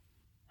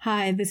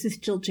Hi, this is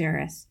Jill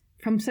Jaracz.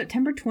 From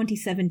September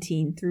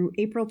 2017 through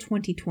April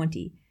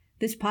 2020,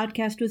 this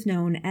podcast was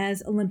known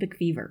as Olympic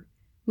Fever.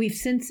 We've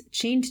since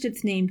changed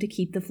its name to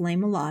keep the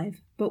flame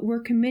alive, but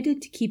we're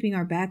committed to keeping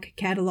our back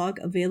catalog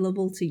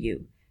available to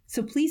you.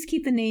 So please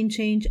keep the name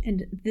change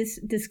and this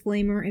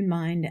disclaimer in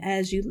mind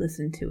as you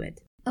listen to it.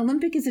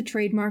 Olympic is a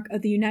trademark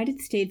of the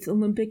United States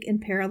Olympic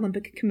and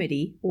Paralympic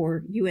Committee,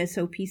 or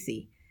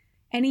USOPC.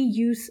 Any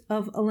use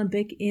of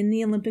Olympic in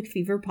the Olympic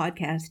Fever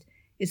podcast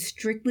is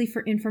strictly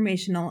for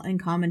informational and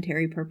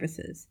commentary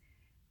purposes.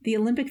 The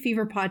Olympic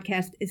Fever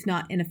podcast is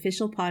not an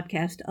official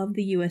podcast of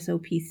the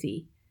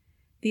USOPC.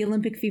 The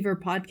Olympic Fever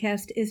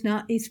podcast is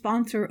not a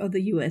sponsor of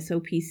the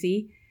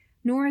USOPC,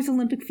 nor is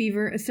Olympic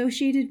Fever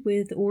associated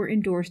with or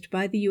endorsed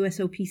by the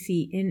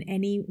USOPC in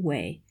any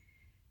way.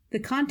 The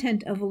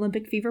content of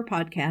Olympic Fever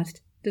podcast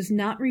does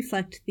not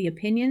reflect the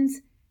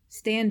opinions,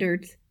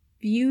 standards,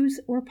 views,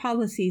 or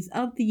policies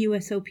of the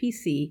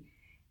USOPC,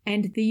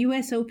 and the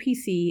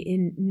USOPC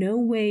in no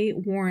way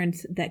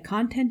warrants that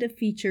content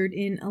featured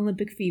in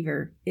Olympic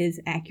Fever is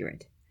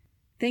accurate.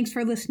 Thanks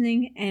for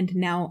listening, and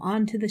now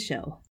on to the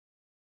show.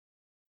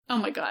 Oh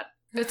my god,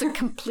 that's a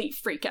complete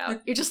freak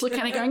out. You're just looking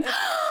at it going,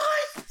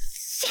 oh,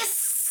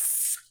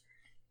 yes!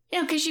 You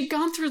know, because you've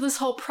gone through this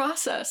whole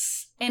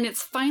process, and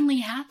it's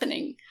finally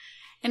happening.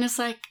 And it's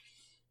like,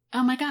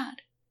 oh my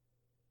god,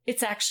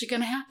 it's actually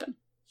going to happen.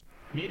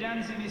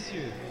 Mesdames et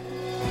messieurs,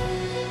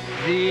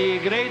 the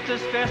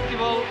greatest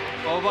festival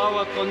of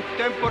our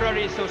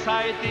contemporary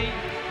society,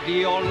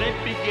 the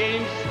Olympic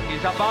Games, is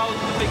about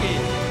to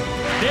begin.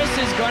 This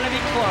is going to be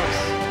close.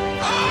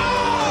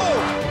 Oh!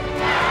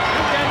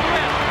 You can do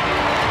it!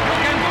 You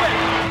can do it!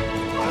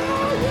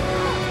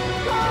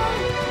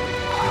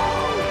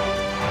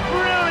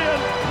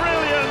 Brilliant,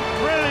 brilliant,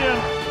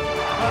 brilliant!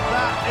 But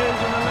that is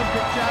an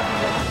Olympic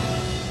champion.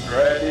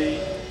 Ready?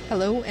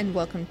 Hello and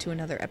welcome to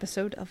another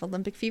episode of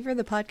Olympic Fever,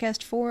 the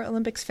podcast for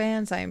Olympics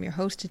fans. I am your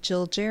host,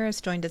 Jill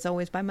Jaracz, joined as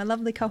always by my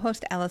lovely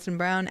co-host, Allison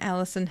Brown.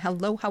 Allison,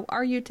 hello, how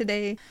are you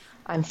today?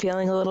 I'm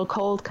feeling a little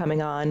cold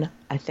coming on.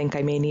 I think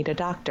I may need a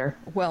doctor.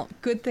 Well,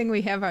 good thing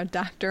we have our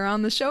doctor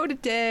on the show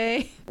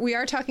today. We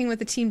are talking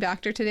with a team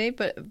doctor today,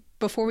 but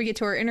before we get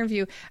to our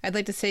interview, I'd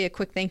like to say a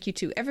quick thank you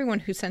to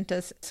everyone who sent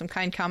us some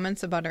kind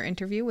comments about our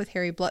interview with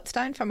Harry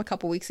Blutstein from a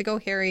couple weeks ago.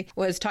 Harry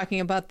was talking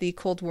about the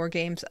Cold War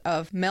Games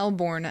of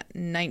Melbourne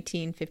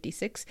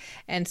 1956,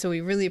 and so we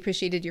really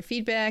appreciated your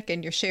feedback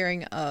and your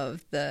sharing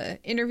of the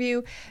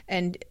interview.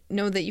 And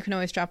know that you can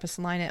always drop us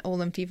a line at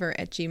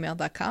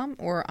olympfever@gmail.com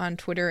or on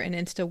Twitter and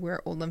Insta,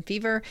 we're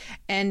Olympfever.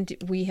 And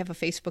we have a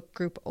Facebook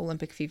group,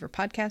 Olympic Fever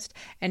Podcast.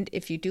 And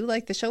if you do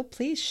like the show,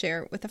 please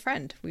share it with a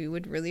friend. We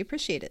would really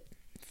appreciate it.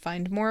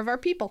 Find more of our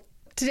people.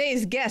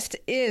 Today's guest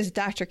is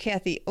Dr.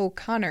 Kathy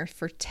O'Connor.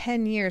 For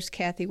 10 years,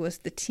 Kathy was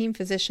the team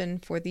physician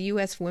for the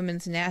U.S.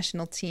 women's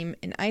national team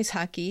in ice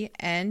hockey,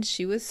 and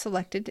she was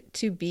selected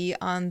to be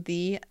on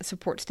the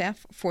support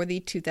staff for the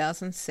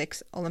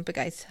 2006 Olympic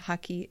ice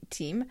hockey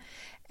team.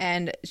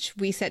 And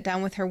we sat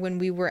down with her when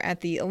we were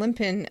at the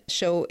Olympian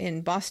show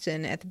in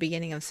Boston at the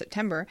beginning of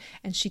September,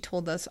 and she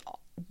told us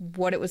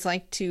what it was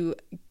like to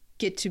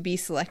get to be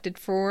selected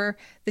for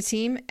the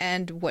team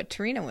and what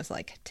Torino was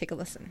like. Take a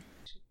listen.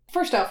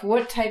 First off,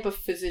 what type of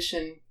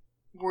physician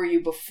were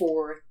you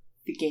before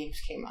the games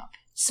came up?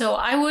 So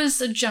I was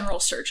a general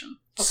surgeon.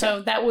 Okay.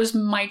 So that was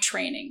my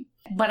training.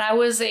 But I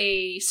was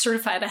a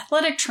certified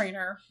athletic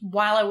trainer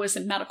while I was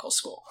in medical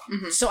school.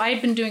 Mm-hmm. So I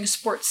had been doing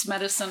sports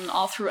medicine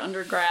all through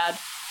undergrad,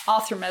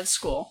 all through med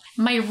school.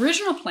 My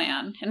original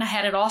plan, and I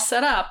had it all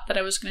set up, that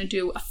I was going to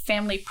do a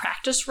family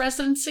practice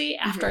residency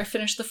after I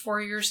finished the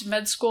 4 years of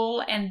med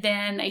school, and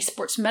then a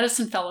sports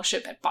medicine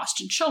fellowship at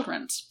Boston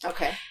Children's.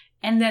 Okay.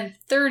 And then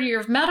third year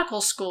of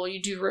medical school,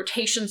 you do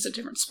rotations at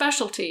different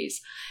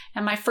specialties.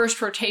 And my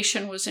first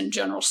rotation was in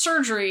general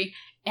surgery,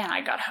 and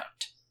I got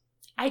hooked.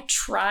 I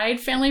tried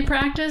family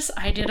practice.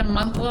 I did a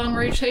month-long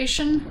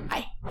rotation.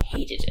 I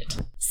hated it.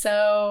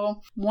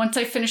 So once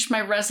I finished my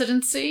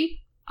residency,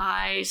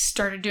 I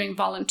started doing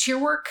volunteer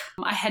work.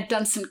 I had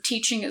done some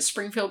teaching at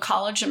Springfield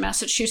College in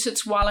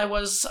Massachusetts while I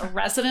was a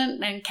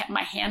resident and kept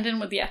my hand in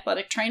with the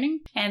athletic training.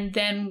 And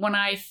then when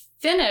I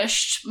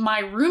finished, my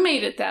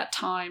roommate at that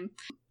time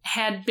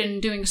had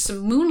been doing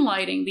some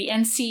moonlighting. The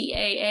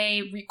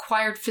NCAA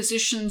required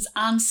physicians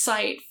on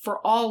site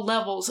for all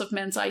levels of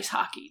men's ice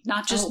hockey,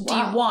 not just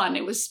D1,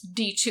 it was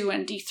D2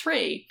 and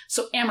D3.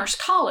 So Amherst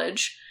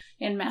College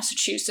in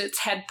Massachusetts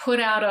had put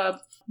out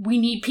a we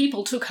need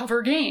people to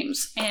cover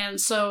games. And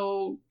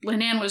so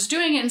Lynn was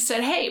doing it and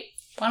said, hey,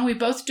 why don't we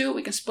both do it?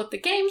 We can split the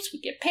games.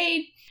 We get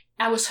paid.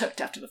 I was hooked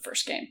after the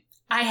first game.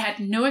 I had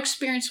no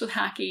experience with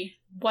hockey,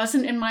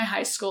 wasn't in my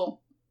high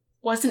school,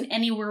 wasn't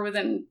anywhere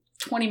within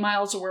 20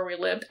 miles of where we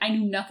lived. I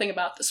knew nothing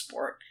about the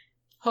sport.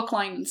 Hook,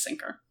 line, and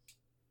sinker.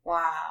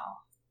 Wow.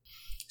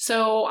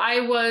 So I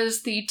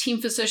was the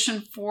team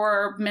physician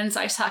for men's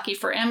ice hockey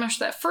for Amherst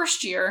that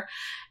first year.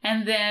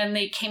 And then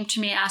they came to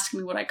me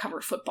asking me would I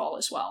cover football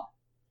as well.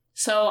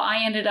 So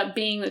I ended up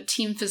being the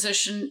team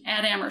physician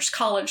at Amherst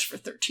College for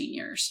 13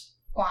 years.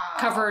 Wow.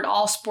 Covered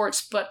all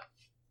sports but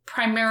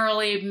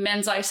primarily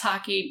men's ice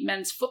hockey,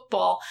 men's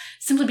football,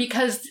 simply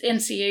because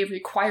NCAA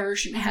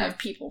requires you to have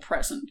people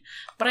present.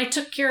 But I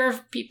took care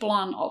of people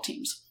on all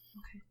teams.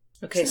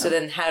 Okay, so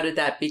then how did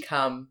that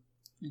become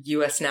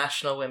U.S.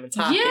 national women's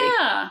hockey?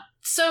 Yeah.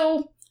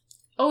 So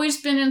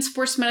always been in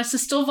sports medicine,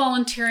 still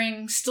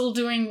volunteering, still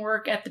doing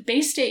work at the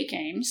Bay State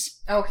Games.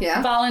 Oh,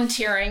 yeah.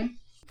 Volunteering,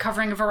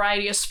 covering a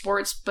variety of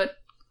sports, but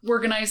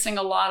organizing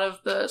a lot of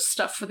the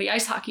stuff for the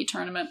ice hockey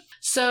tournament.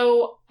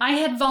 So I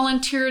had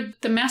volunteered.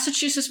 The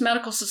Massachusetts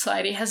Medical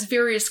Society has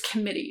various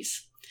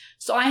committees.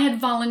 So I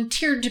had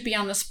volunteered to be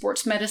on the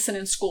Sports Medicine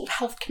and School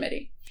Health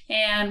Committee.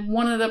 And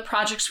one of the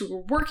projects we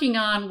were working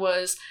on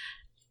was,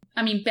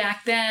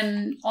 back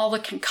then, all the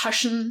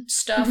concussion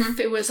stuff,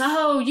 it was,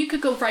 you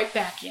could go right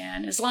back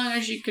in. As long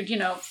as you could,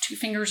 2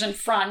 fingers in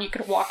front, you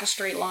could walk a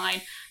straight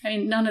line.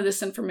 None of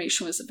this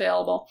information was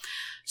available.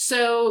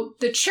 So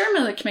the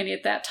chairman of the committee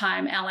at that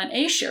time, Alan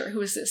Asher, who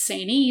was at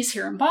St. E's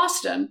here in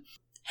Boston,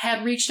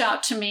 had reached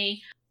out to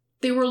me.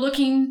 They were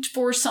looking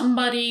for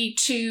somebody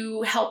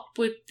to help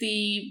with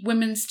the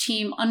women's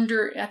team I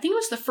think it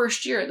was the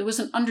first year, there was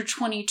an under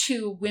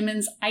 22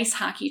 women's ice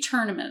hockey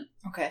tournament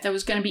that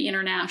was going to be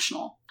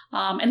international.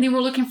 And they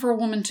were looking for a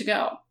woman to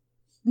go.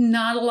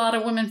 Not a lot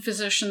of women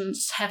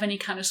physicians have any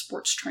kind of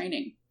sports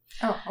training.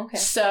 Oh, okay.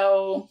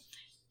 So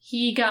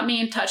he got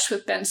me in touch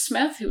with Ben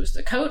Smith, who was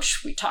the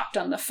coach. We talked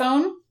on the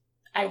phone.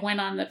 I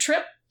went on the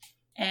trip.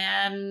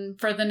 And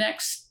for the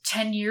next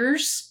 10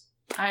 years,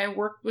 I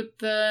worked with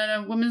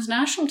the women's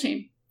national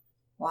team.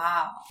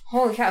 Wow.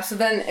 Holy cow. So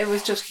then it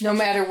was just no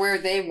matter where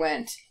they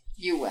went,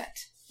 you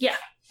went. Yeah.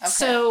 Okay.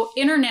 So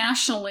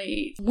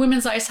internationally,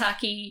 women's ice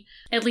hockey,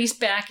 at least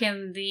back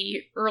in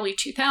the early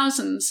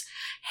 2000s,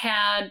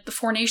 had the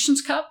Four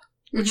Nations Cup,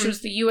 which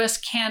was the U.S.,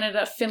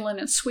 Canada, Finland,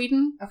 and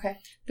Sweden. Okay.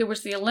 There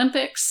was the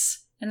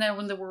Olympics, and then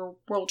when there were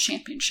World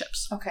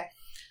Championships. Okay.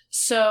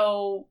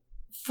 So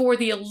for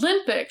the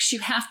Olympics, you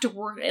have to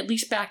work, at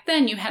least back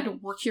then, you had to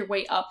work your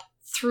way up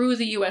through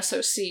the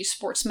USOC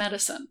sports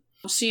medicine.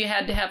 So you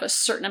had to have a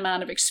certain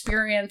amount of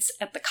experience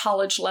at the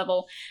college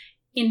level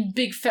in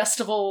big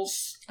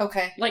festivals,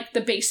 like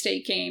the Bay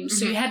State Games.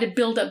 So you had to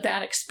build up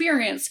that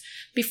experience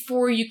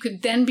before you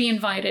could then be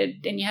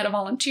invited, and you had to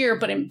volunteer,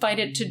 but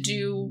invited to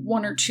do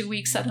 1 or 2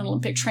 weeks at an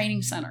Olympic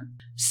Training Center.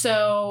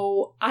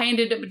 So I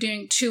ended up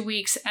doing 2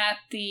 weeks at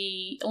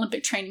the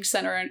Olympic Training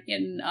Center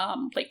in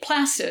Lake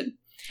Placid.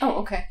 Oh,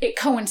 okay. It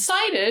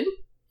coincided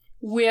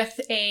with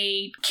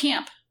a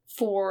camp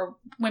for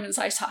women's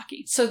ice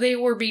hockey. So they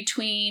were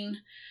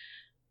between,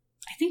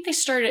 I think they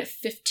started at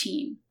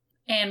 15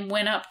 and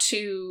went up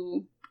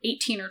to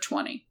 18 or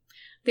 20.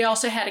 They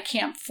also had a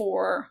camp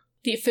for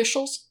the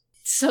officials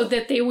so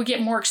that they would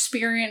get more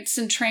experience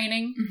in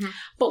training.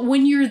 But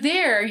when you're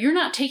there, you're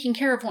not taking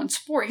care of one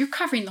sport. You're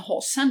covering the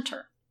whole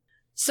center.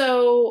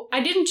 So I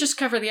didn't just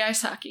cover the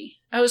ice hockey.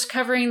 I was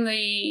covering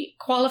the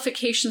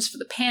qualifications for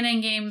the Pan Am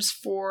Games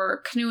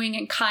for canoeing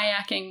and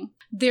kayaking.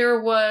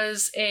 There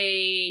was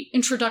a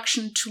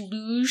introduction to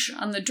luge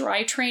on the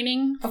dry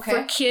training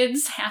for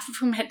kids, half of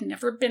whom had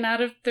never been out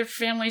of their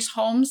families'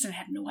 homes and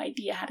had no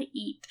idea how to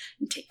eat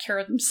and take care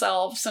of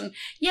themselves. And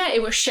yeah,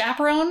 it was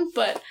chaperoned,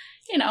 but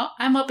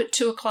I'm up at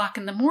 2:00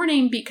 in the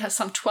morning because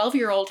some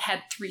 12-year-old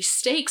had 3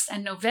 steaks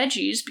and no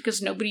veggies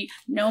because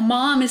no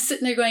mom is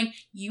sitting there going,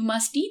 you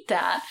must eat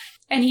that.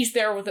 And he's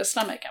there with a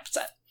stomach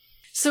upset.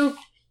 So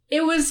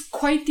it was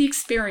quite the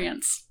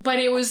experience, but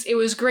it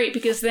was great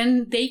because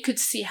then they could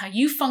see how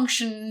you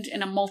functioned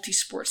in a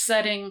multi-sport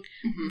setting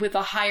with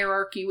a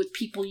hierarchy with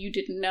people you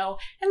didn't know.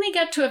 And they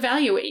got to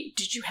evaluate,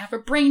 did you have a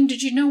brain?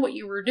 Did you know what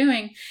you were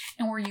doing?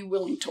 And were you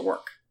willing to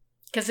work?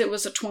 Because it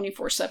was a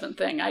 24/7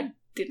 thing. I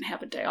didn't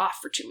have a day off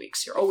for 2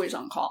 weeks. You're always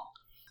on call.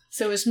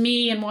 So it was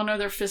me and one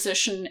other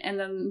physician, and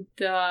then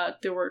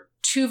there were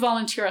 2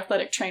 volunteer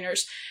athletic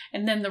trainers,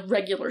 and then the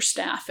regular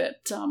staff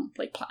at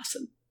Lake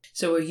Placid.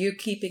 So were you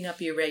keeping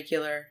up your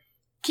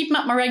keeping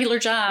up my regular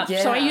job?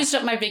 Yeah. So I used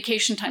up my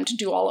vacation time to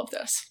do all of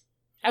this.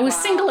 I was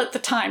single at the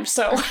time,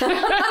 so.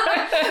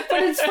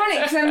 But it's funny,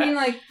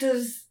 because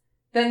does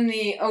then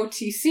the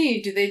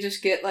OTC, do they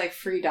just get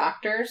free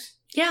doctors?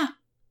 Yeah.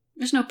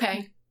 There's no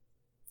pay.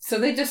 So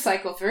they just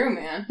cycle through,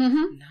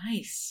 man.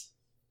 Nice.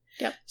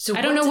 Yep. So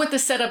I don't know what the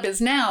setup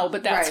is now,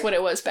 but that's what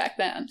it was back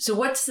then. So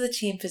what's the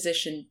team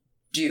physician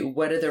do?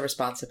 What are the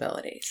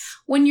responsibilities?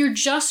 When you're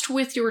just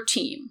with your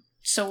team,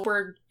 so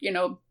we're,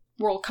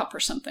 World Cup or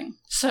something.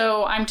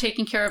 So I'm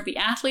taking care of the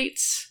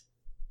athletes,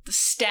 the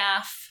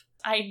staff.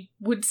 I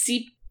would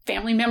see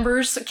family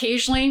members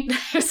occasionally,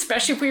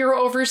 especially if we were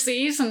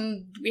overseas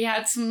and we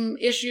had some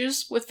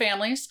issues with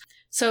families.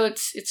 So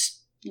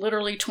it's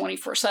literally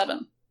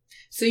 24/7.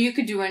 So you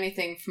could do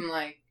anything from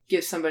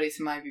give somebody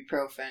some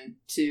ibuprofen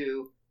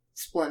to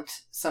splint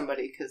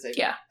somebody because they...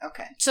 Yeah.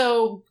 Okay.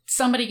 So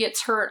somebody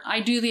gets hurt. I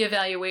do the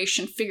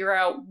evaluation, figure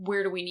out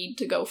where do we need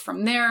to go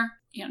from there.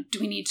 Do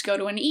we need to go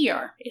to an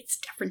ER? It's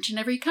different in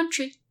every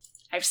country.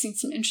 I've seen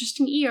some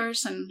interesting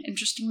ERs and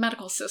interesting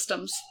medical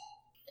systems.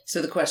 So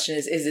the question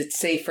is it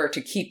safer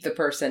to keep the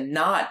person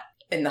not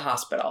in the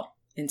hospital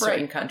in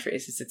certain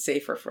countries? Is it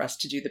safer for us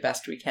to do the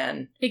best we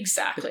can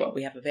Exactly. with what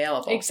we have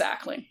available?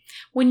 Exactly.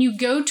 When you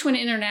go to an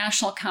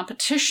international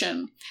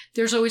competition,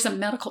 there's always a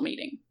medical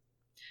meeting.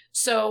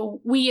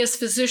 So we as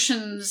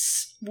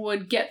physicians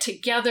would get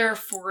together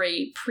for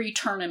a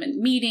pre-tournament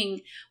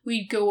meeting.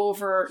 We'd go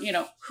over,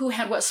 who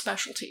had what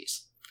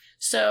specialties.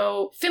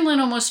 So Finland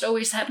almost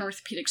always had an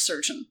orthopedic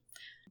surgeon.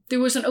 There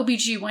was an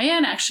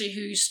OBGYN actually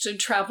who used to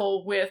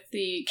travel with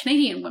the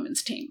Canadian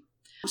women's team.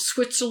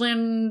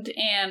 Switzerland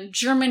and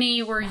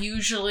Germany were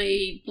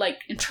usually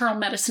like internal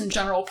medicine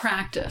general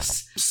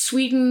practice.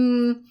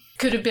 Sweden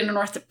could have been an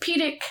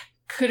orthopedic,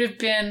 could have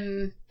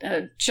been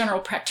a general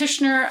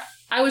practitioner.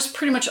 I was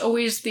pretty much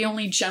always the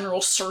only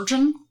general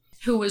surgeon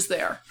who was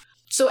there.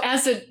 So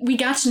we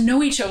got to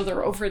know each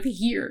other over the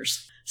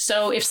years.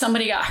 So if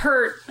somebody got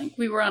hurt, like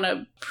we were on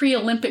a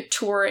pre-Olympic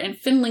tour and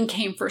Finland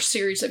came for a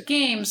series of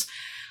games,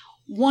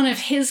 one of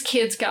his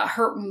kids got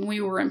hurt when we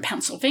were in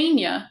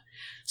Pennsylvania.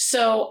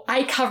 So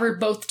I covered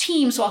both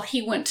teams while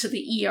he went to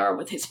the ER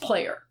with his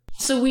player.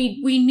 So we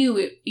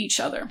knew each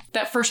other.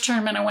 That first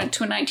tournament I went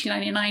to in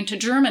 1999 to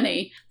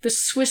Germany, the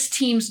Swiss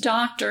team's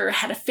doctor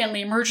had a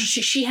family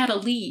emergency. She had to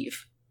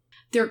leave.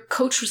 Their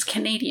coach was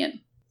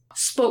Canadian,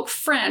 spoke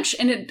French,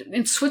 and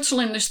in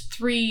Switzerland there's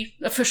 3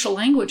 official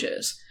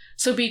languages.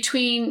 So they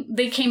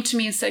came to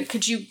me and said,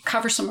 could you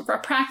cover some of our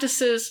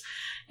practices?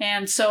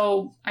 And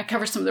so I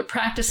covered some of the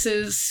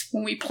practices.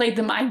 When we played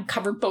them, I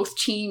covered both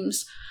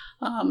teams.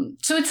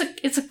 So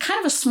it's a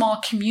kind of a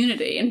small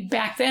community. And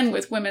back then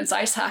with women's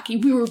ice hockey,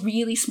 we were a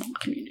really small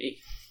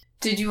community.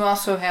 Did you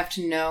also have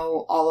to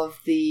know all of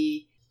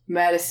the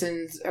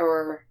medicines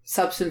or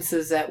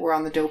substances that were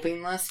on the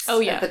doping lists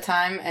at the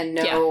time and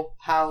know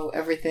how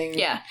everything...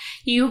 Yeah.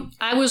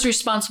 I was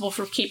responsible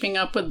for keeping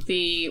up with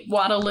the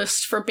WADA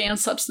list for banned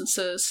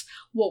substances.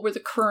 What were the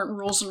current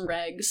rules and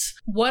regs?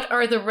 What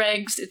are the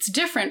regs? It's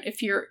different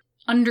if you're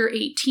under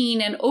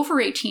 18 and over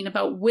 18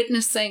 about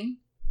witnessing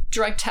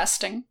drug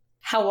testing.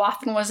 How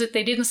often was it?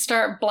 They didn't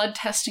start blood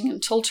testing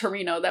until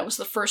Torino. That was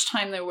the first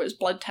time there was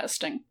blood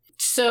testing.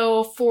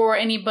 So for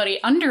anybody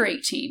under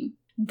 18,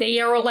 they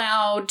are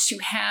allowed to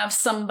have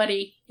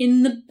somebody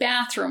in the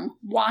bathroom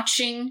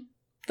watching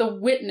the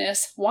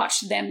witness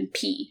watch them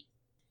pee.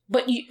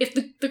 But if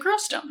the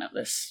girls don't know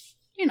this,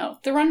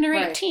 they're under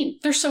 18.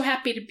 They're so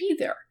happy to be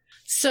there.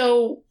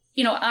 So,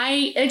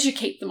 I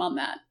educate them on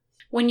that.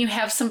 When you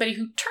have somebody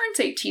who turns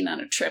 18 on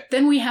a trip,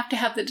 then we have to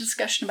have the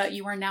discussion about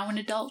you are now an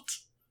adult.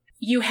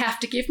 You have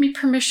to give me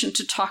permission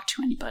to talk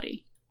to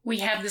anybody. We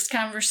have this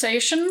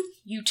conversation.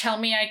 You tell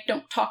me I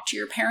don't talk to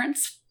your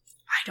parents.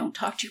 I don't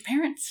talk to your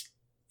parents.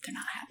 They're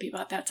not happy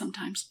about that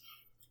sometimes.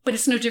 But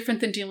it's no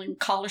different than dealing with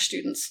college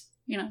students.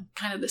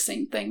 Kind of the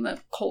same thing, the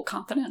whole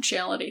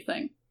confidentiality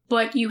thing.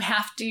 But you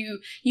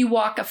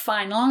walk a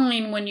fine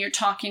line when you're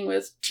talking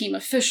with team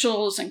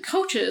officials and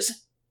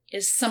coaches.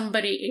 Is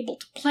somebody able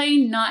to play,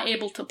 not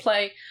able to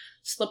play?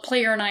 So the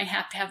player and I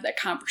have to have that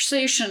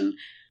conversation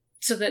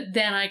so that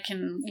then I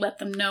can let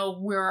them know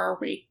where are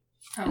we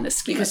in the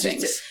scheme of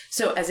things.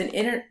 So as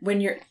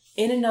when you're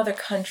in another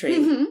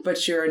country,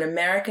 but you're an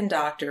American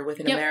doctor with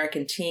an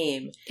American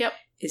team,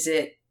 is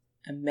it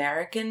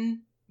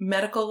American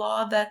medical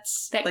law that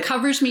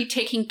covers me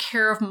taking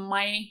care of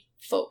my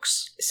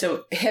folks?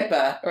 So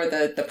HIPAA or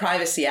the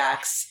Privacy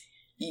Acts,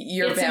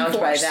 you're bound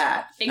by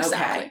that.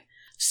 Exactly. Okay.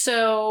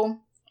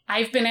 So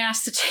I've been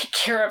asked to take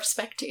care of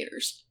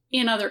spectators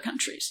in other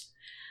countries.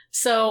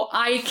 So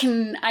I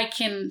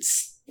can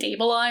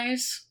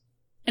stabilize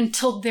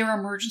until their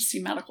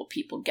emergency medical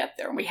people get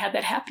there. And we had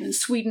that happen in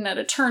Sweden at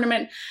a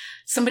tournament.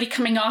 Somebody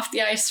coming off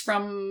the ice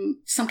from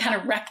some kind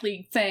of rec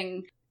league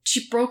thing,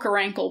 she broke her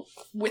ankle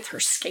with her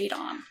skate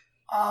on.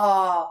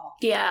 Oh.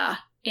 Yeah.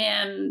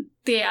 And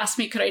they asked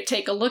me, could I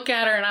take a look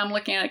at her? And I'm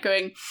looking at it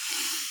going,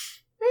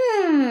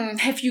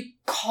 have you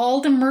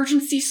called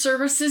emergency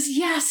services?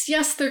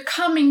 Yes, they're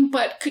coming,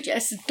 but I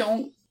said,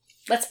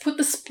 let's put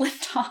the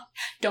splint on.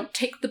 Don't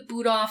take the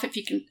boot off. If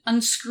you can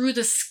unscrew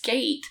the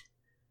skate,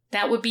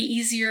 that would be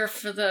easier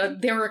for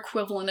their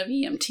equivalent of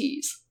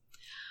EMTs.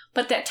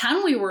 But that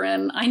town we were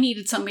in, I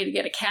needed somebody to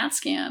get a CAT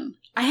scan.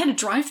 I had to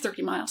drive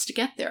 30 miles to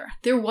get there.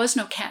 There was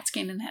no CAT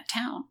scan in that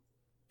town.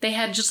 They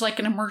had just like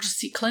an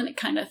emergency clinic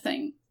kind of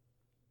thing.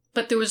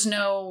 But there was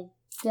no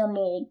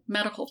formal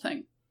medical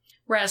thing.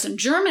 Whereas in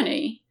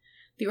Germany,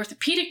 the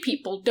orthopedic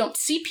people don't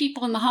see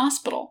people in the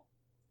hospital.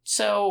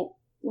 So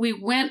we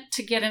went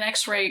to get an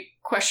x-ray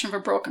question of a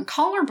broken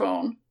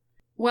collarbone.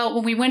 Well,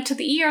 when we went to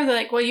the ER, they're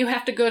like, well, you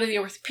have to go to the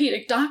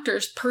orthopedic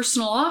doctor's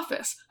personal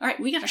office. All right,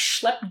 we got to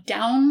schlep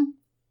down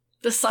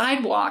the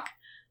sidewalk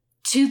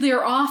to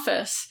their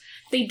office.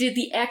 They did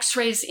the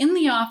x-rays in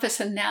the office,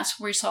 and that's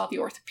where we saw the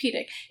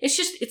orthopedic.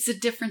 It's a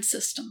different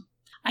system.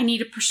 I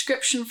need a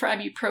prescription for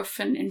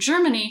ibuprofen in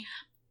Germany,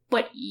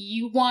 but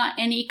you want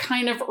any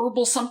kind of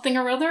herbal something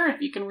or other,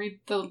 if you can read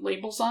the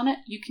labels on it,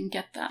 you can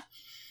get that.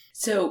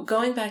 So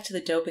going back to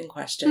the doping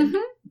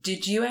question,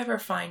 did you ever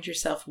find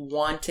yourself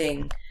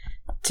wanting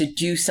to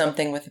do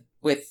something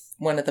with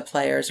one of the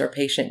players or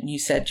patient, and you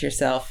said to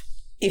yourself,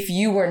 if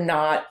you were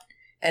not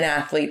an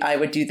athlete, I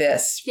would do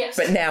this. Yes.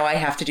 But now I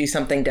have to do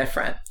something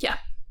different. Yeah.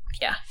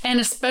 Yeah. And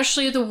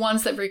especially the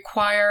ones that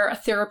require a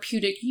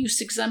therapeutic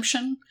use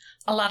exemption.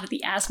 A lot of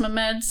the asthma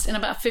meds, and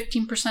about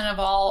 15% of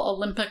all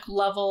Olympic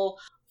level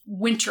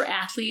winter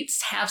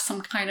athletes have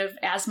some kind of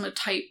asthma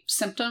type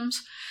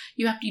symptoms.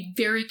 You have to be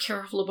very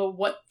careful about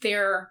what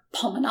their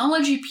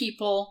pulmonology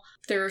people,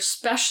 their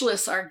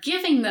specialists are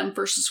giving them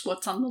versus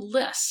what's on the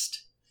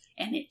list.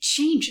 And it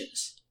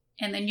changes.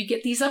 And then you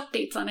get these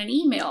updates on an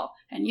email,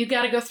 and you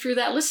got to go through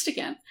that list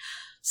again.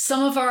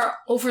 Some of our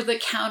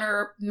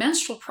over-the-counter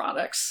menstrual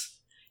products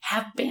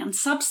have banned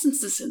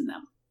substances in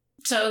them.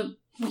 So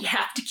we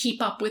have to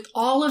keep up with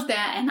all of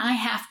that, and I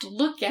have to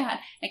look at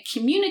and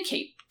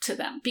communicate to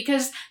them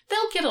because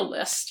they'll get a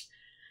list.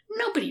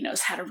 Nobody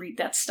knows how to read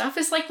that stuff.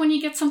 It's like when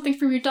you get something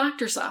from your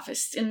doctor's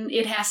office and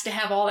it has to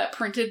have all that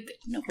printed.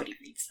 Nobody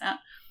reads that.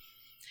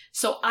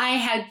 So I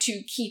had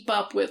to keep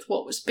up with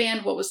what was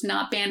banned, what was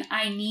not banned.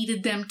 I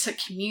needed them to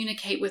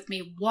communicate with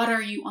me. What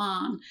are you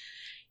on?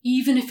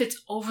 Even if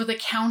it's over the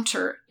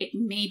counter, it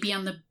may be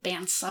on the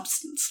banned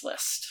substance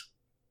list.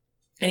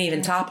 And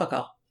even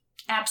topical.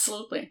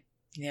 Absolutely.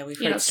 Yeah, we've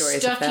heard stories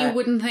of that. Stuff you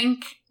wouldn't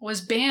think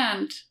was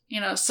banned.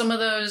 Some of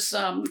those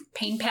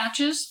pain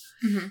patches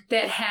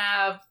that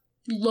have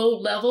low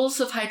levels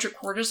of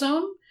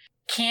hydrocortisone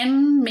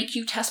can make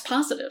you test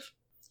positive.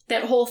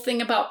 That whole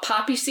thing about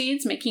poppy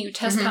seeds making you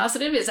test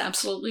positive is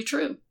absolutely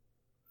true.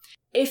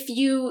 If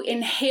you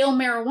inhale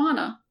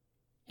marijuana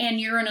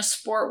and you're in a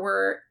sport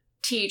where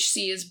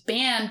THC is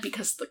banned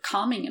because of the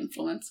calming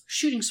influence,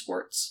 shooting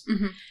sports,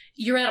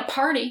 you're at a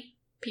party,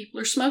 people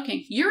are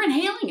smoking, you're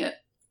inhaling it.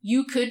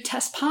 You could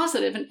test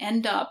positive and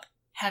end up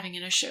having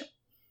an issue.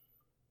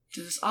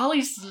 There's all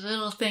these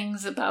little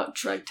things about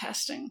drug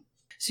testing.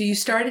 So you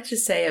started to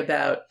say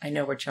about, I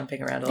know we're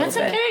jumping around a little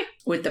bit,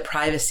 with the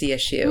privacy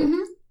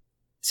issue.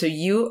 So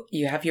you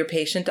have your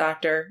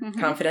patient-doctor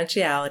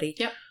confidentiality,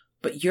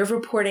 but you're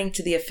reporting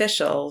to the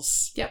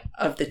officials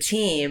of the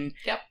team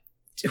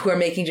who are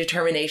making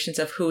determinations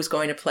of who's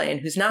going to play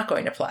and who's not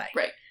going to play.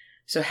 Right.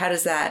 So how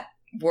does that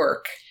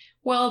work?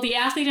 Well, the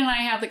athlete and I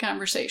have the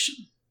conversation.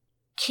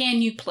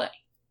 Can you play?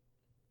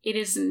 It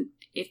isn't.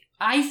 If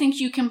I think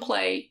you can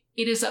play,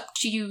 it is up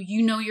to you.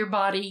 You know your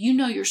body. You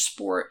know your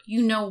sport.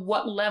 You know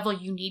what level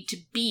you need to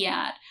be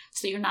at.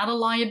 So you're not a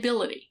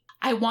liability.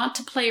 I want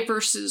to play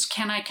versus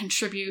can I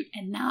contribute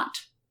and not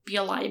be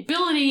a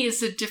liability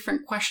is a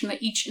different question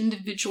that each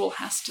individual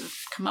has to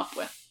come up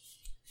with.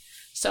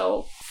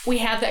 So we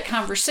had that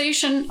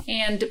conversation,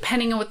 and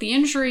depending on what the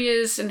injury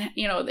is, and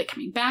are they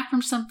coming back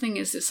from something?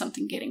 Is this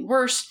something getting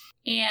worse?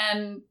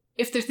 And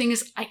if their thing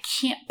is, I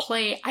can't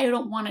play, I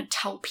don't want to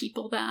tell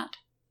people that.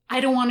 I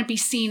don't want to be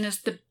seen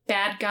as the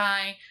bad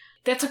guy.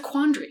 That's a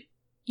quandary.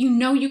 You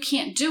know you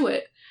can't do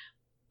it,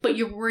 but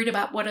you're worried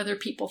about what other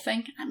people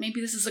think.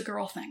 Maybe this is a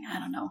girl thing. I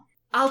don't know.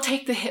 I'll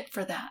take the hit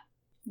for that.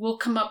 We'll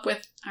come up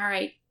with, all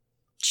right,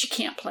 she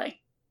can't play.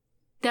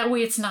 That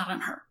way it's not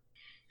on her.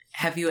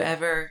 Have you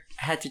ever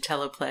had to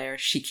tell a player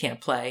she can't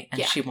play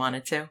and she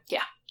wanted to?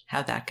 Yeah.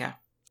 How'd that go?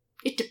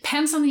 It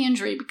depends on the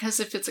injury,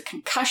 because if it's a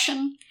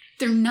concussion,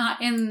 they're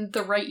not in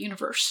the right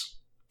universe.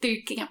 They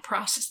can't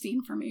process the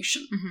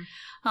information.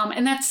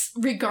 And that's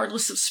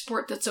regardless of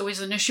sport. That's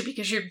always an issue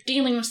because you're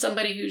dealing with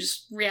somebody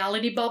whose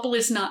reality bubble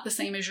is not the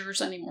same as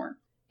yours anymore.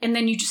 And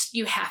then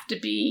you have to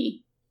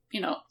be,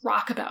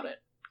 rock about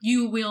it.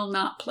 You will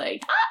not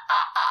play.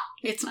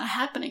 It's not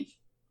happening.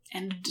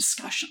 End of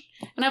discussion.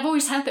 And I've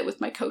always had that with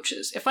my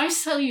coaches. If I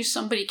tell you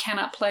somebody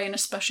cannot play, and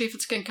especially if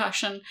it's a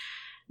concussion,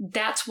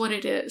 that's what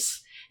it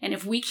is. And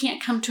if we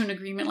can't come to an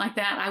agreement like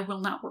that, I will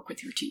not work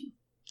with your team.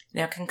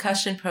 Now,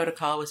 concussion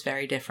protocol was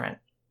very different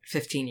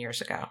 15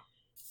 years ago.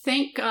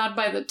 Thank God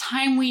by the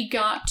time we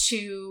got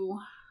to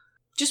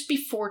just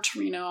before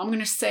Torino, I'm going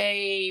to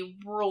say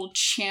World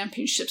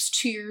Championships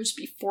 2 years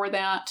before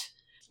that,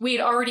 we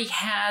had already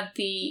had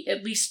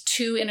at least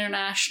 2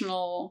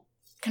 international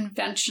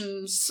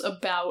conventions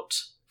about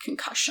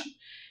concussion.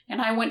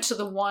 And I went to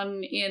the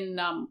one in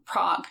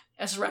Prague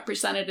as a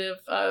representative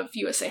of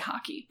USA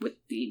Hockey with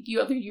the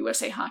other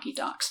USA Hockey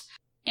docs.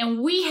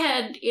 And we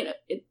had,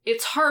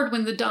 it's hard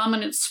when the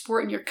dominant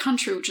sport in your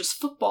country, which is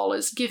football,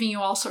 is giving you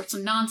all sorts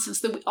of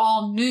nonsense that we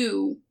all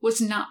knew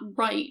was not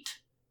right,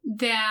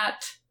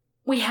 that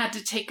we had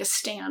to take a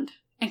stand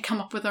and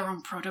come up with our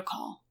own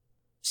protocol.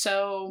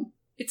 So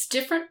it's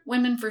different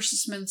women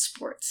versus men's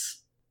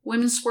sports.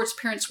 Women's sports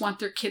parents want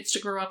their kids to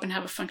grow up and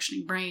have a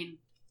functioning brain.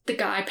 The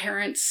guy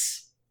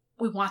parents,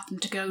 we want them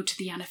to go to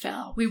the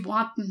NFL. We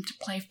want them to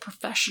play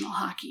professional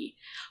hockey.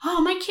 Oh,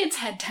 my kid's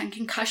had 10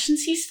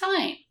 concussions. He's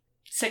fine.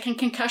 Second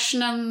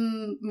concussion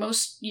on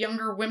most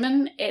younger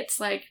women, it's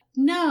like,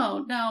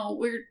 no,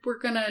 we're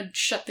going to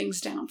shut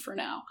things down for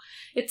now.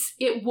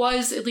 It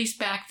was, at least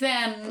back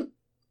then,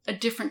 a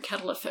different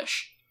kettle of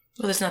fish.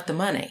 Well, there's not the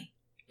money.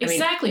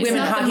 Exactly.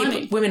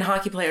 Women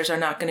hockey players are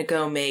not going to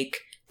go make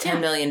 $10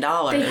 million.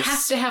 They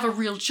have to have a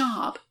real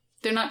job.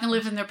 They're not going to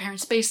live in their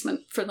parents'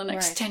 basement for the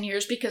next 10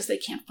 years because they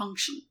can't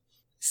function.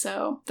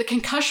 So the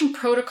concussion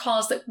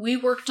protocols that we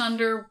worked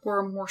under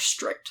were more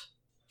strict.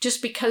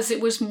 just because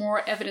it was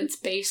more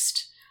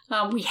evidence-based.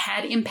 We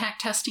had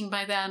impact testing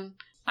by then.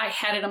 I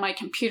had it on my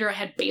computer. I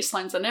had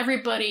baselines on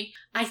everybody.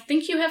 I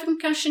think you have a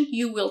concussion,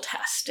 you will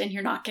test, and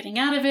you're not getting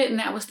out of it, and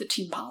that was the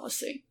team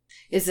policy.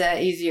 Is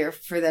that easier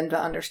for them to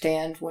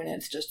understand when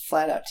it's just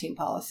flat-out team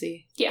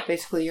policy? Yeah.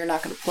 Basically, you're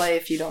not going to play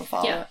if you don't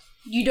follow it.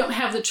 You don't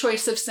have the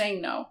choice of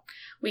saying no.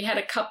 We had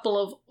a couple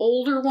of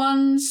older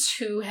ones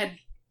who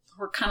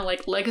were kind of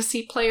like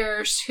legacy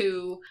players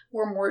who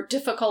were more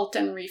difficult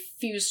and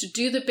refused to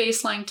do the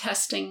baseline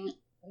testing.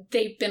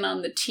 They've been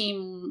on the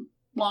team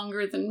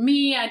longer than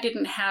me. I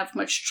didn't have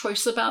much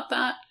choice about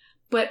that.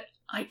 But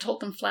I told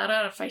them flat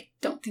out, if I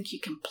don't think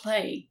you can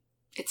play,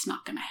 it's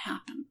not going to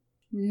happen.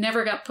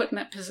 Never got put in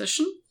that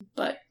position.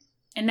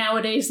 And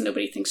nowadays,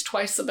 nobody thinks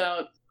twice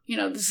about,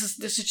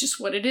 this is just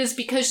what it is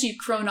because you've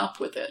grown up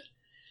with it.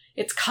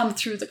 It's come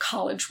through the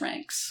college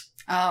ranks.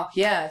 Oh,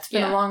 yeah. It's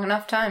been a long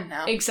enough time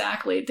now.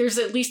 Exactly. There's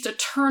at least a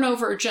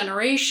turnover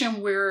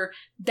generation where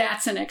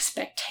that's an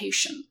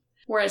expectation.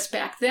 Whereas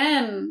back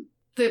then,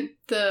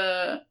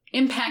 the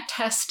impact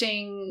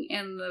testing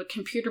and the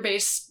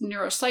computer-based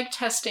neuropsych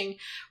testing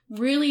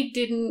really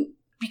didn't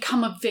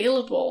become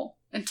available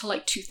until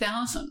like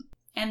 2000.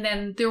 And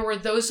then there were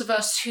those of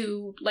us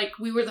who,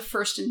 we were the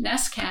first in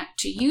NESCAC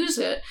to use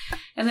it.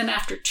 And then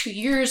after 2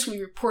 years,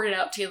 we reported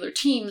out to the other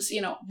teams,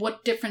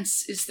 what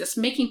difference is this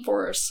making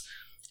for us?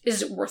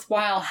 Is it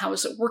worthwhile? How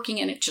is it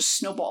working? And it just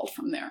snowballed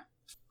from there.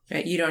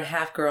 Right. You don't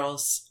have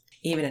girls,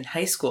 even in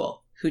high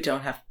school, who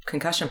don't have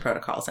concussion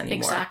protocols anymore.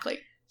 Exactly.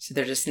 So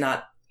they're just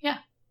not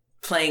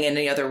playing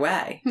any other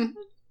way.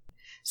 Mm-hmm.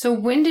 So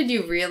when did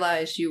you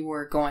realize you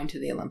were going to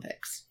the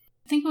Olympics?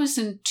 I think it was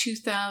in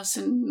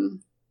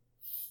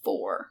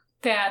 2004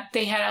 that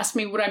they had asked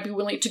me would I be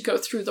willing to go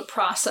through the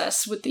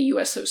process with the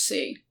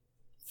USOC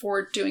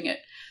for doing it.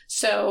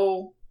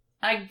 So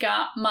I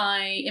got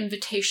my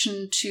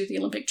invitation to the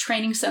Olympic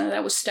Training Center.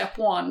 That was step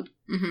one.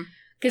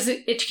 Because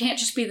it can't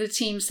just be the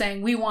team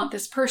saying, we want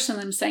this person,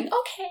 and I'm saying,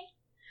 okay.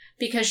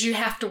 Because you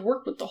have to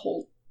work with the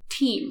whole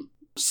team.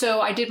 So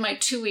I did my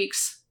 2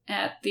 weeks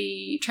at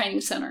the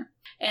training center.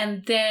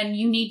 And then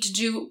you need to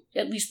do,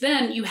 at least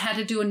then, you had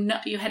to do an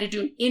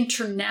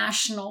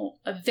international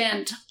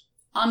event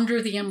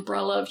under the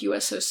umbrella of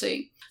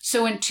USOC.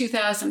 So in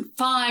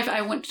 2005,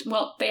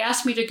 they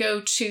asked me to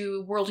go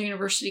to World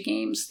University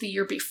Games the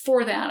year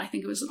before that. I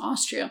think it was in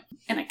Austria.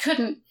 And I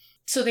couldn't.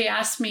 So they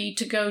asked me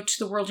to go to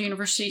the World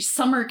University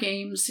Summer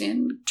Games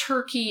in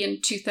Turkey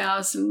in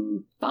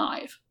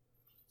 2005.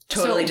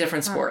 Totally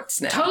different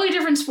sports now. Totally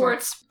different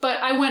sports. But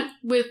I went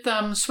with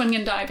swing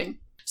and diving.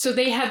 So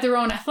they had their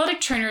own athletic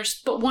trainers,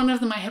 but one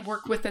of them I had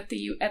worked with at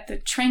the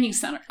training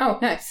center. Oh,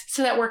 nice.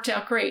 So that worked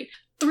out great.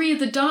 3 of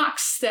the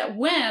docs that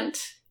went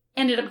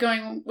ended up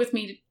going with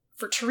me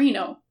for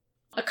Torino,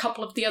 a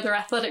couple of the other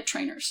athletic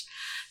trainers.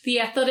 The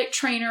athletic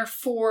trainer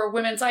for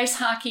women's ice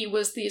hockey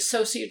was the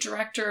associate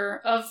director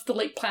of the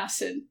Lake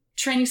Placid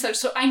Training Center.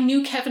 So I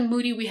knew Kevin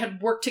Moody. We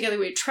had worked together.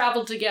 We had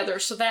traveled together.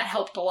 So that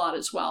helped a lot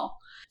as well.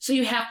 So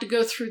you have to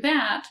go through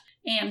that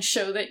and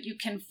show that you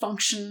can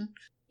function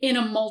in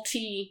a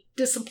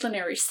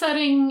multidisciplinary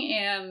setting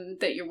and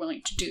that you're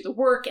willing to do the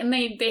work. And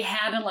they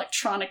had an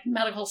electronic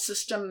medical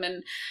system,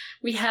 and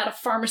we had a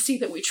pharmacy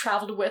that we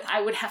traveled with.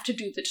 I would have to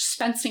do the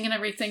dispensing and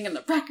everything and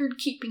the record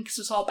keeping because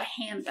it was all by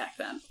hand back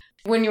then.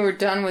 When you were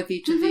done with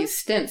each of these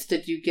stints,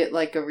 did you get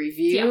a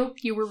review? Yeah,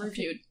 you were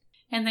reviewed.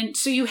 And then,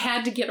 so you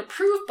had to get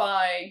approved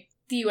by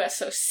the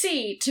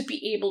USOC to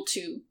be able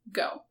to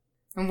go.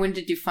 And when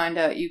did you find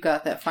out you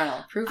got that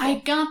final approval? I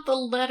got the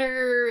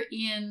letter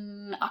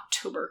in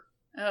October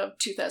of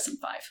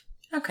 2005.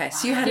 Okay,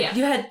 so you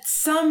had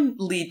some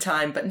lead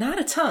time, but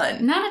not a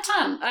ton. Not a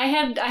ton. I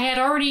had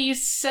already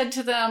said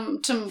to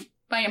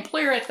my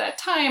employer at that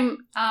time,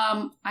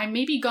 I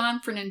may be gone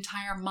for an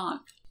entire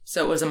month.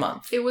 So it was a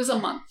month. It was a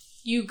month.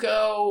 You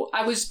go.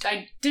 I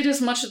did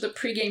as much of the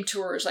pregame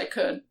tour as I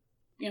could,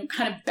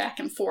 kind of back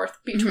and forth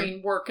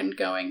between work and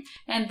going,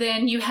 and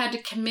then you had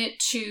to commit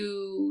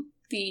to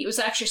it was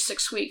actually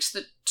 6 weeks,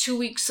 the 2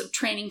 weeks of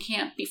training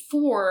camp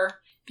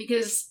before,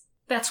 because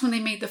that's when they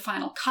made the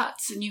final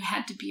cuts and you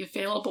had to be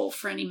available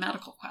for any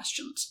medical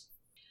questions.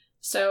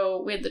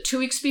 So we had the 2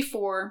 weeks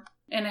before,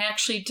 and I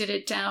actually did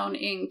it down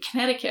in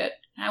Connecticut.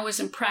 I was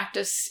in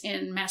practice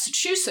in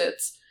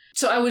Massachusetts,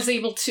 so I was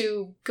able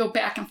to go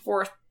back and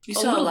forth. You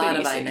saw a lot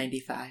of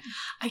I-95.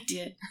 I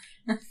did.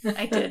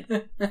 I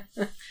did.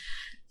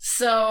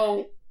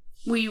 So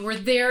we were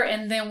there,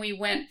 and then we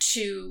went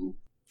to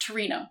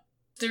Torino.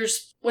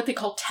 There's what they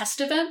call test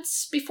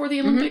events before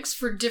the Olympics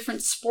for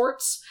different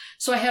sports.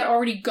 So I had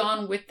already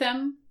gone with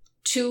them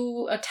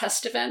to a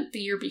test event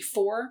the year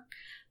before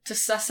to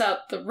suss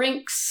out the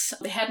rinks.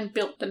 They hadn't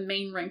built the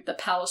main rink, the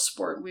Palace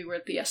Sport. We were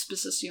at the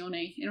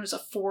Esposizione. It was a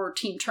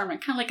 4-team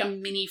tournament, kind of like a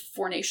mini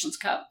Four Nations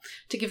Cup,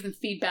 to give them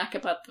feedback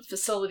about the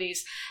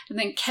facilities. And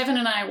then Kevin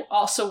and I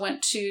also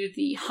went to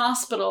the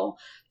hospital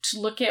to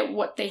look at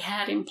what they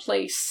had in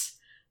place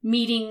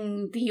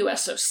meeting the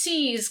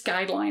USOC's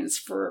guidelines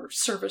for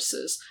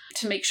services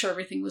to make sure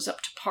everything was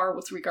up to par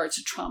with regards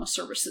to trauma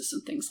services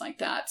and things like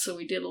that. So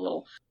we did a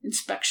little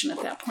inspection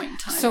at that point in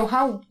time. So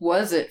how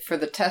was it for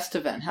the test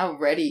event? How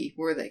ready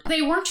were they?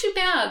 They weren't too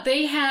bad.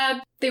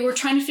 They were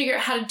trying to figure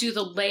out how to do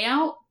the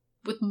layout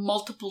with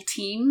multiple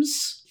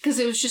teams because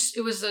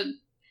it was a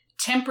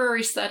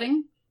temporary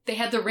setting. They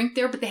had the rink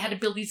there, but they had to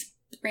build these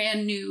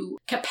brand new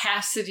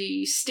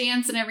capacity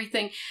stands and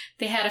everything.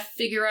 They had to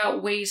figure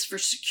out ways for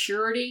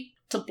security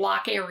to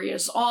block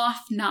areas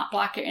off, not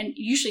block it. And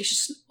usually it's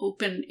just an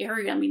open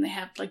area. I mean, they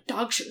have like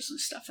dog shows and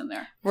stuff in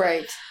there.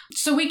 Right.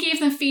 So we gave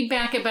them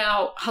feedback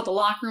about how the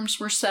locker rooms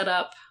were set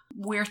up,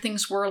 where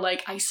things were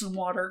like ice and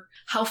water.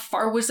 How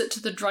far was it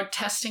to the drug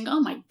testing?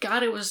 Oh my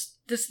God, it was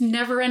this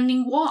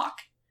never-ending walk.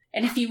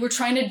 And if you were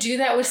trying to do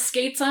that with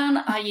skates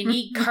on, you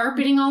need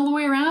carpeting all the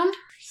way around.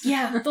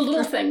 Yeah, the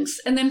little things.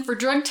 And then for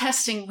drug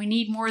testing, we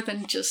need more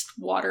than just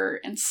water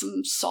and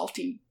some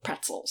salty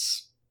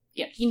pretzels.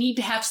 Yeah, you need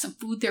to have some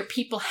food there.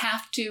 People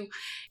have to,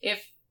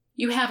 if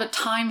you have a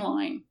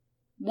timeline,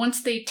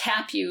 once they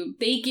tap you,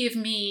 they give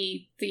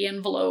me the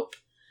envelope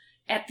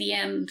at the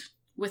end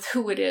with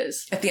who it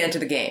is. At the end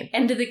of the game.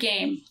 And at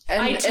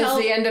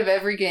the end of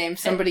every game,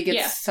 somebody's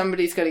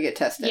going to get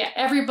tested.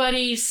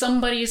 Yeah,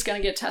 somebody's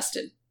going to get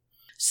tested.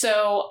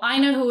 So I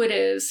know who it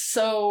is.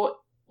 So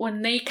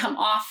when they come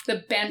off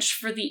the bench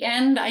for the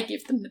end, I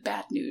give them the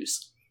bad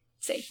news.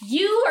 Say,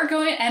 you are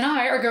going, and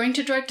I are going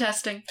to drug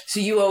testing. So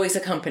you always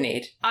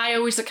accompanied? I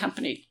always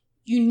accompanied.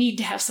 You need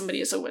to have somebody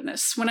as a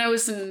witness. When I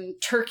was in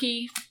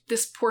Turkey,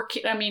 this poor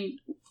kid,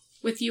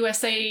 with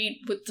USA,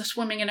 with the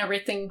swimming and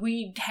everything,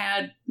 we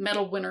had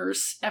medal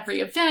winners every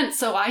event.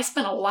 So I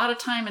spent a lot of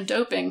time in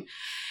doping.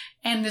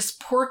 And this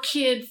poor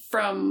kid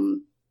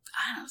from,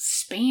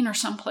 Spain or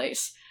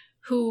someplace,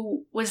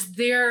 who was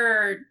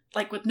there,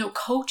 like, with no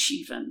coach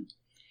even.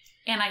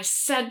 And I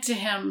said to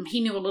him,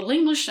 he knew a little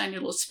English, I knew a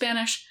little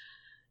Spanish,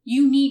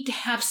 you need to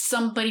have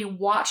somebody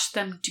watch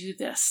them do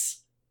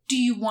this. Do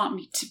you want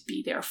me to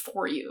be there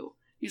for you?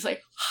 He's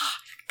like,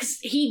 because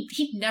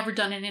he'd never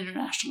done an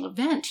international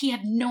event. He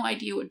had no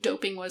idea what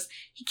doping was.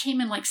 He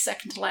came in like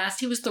second to last.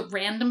 He was the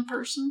random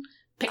person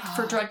picked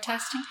for drug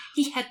testing.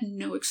 He had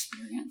no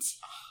experience.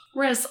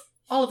 Whereas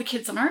all of the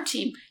kids on our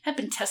team have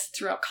been tested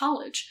throughout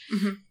college.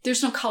 Mm-hmm.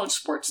 There's no college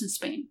sports in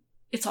Spain.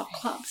 It's all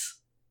clubs.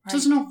 Right. So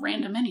there's no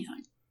random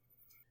anything.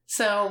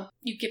 So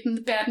you give them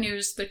the bad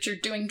news that you're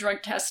doing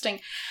drug testing.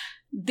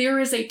 There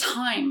is a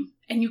time,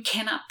 and you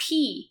cannot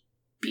pee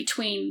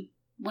between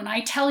when I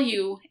tell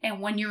you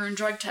and when you're in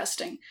drug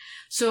testing.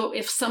 So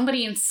if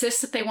somebody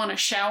insists that they want to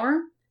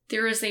shower,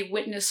 there is a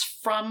witness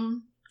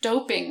from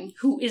doping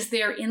who is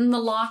there in the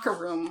locker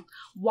room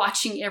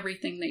watching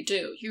everything they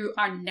do. You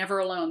are never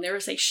alone. There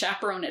is a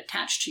chaperone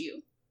attached to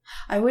you.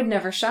 I would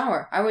never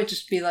shower. I would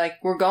just be like,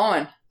 we're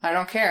going. I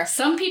don't care.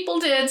 Some people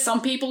did. Some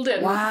people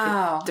didn't.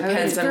 Wow. It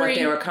depends on what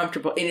they were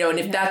comfortable. And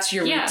if that's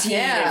your routine, if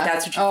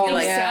that's what you feel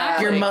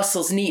like, your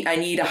muscles need, I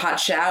need a hot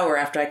shower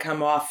after I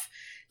come off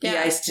the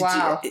ice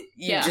to do.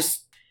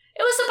 It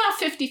was about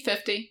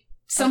 50-50.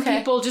 Some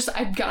people just,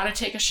 I've got to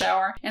take a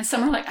shower. And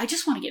some are like, I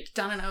just want to get it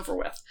done and over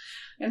with.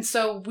 And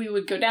so we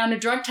would go down to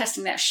drug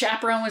testing. That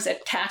chaperone was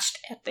attached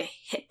at the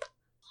hip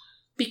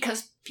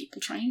because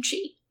people try and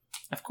cheat.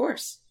 Of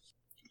course.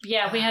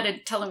 Yeah, we had to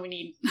tell them we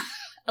need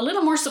a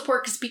little more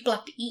support because people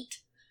have to eat.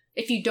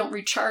 If you don't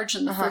recharge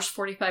in the first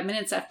 45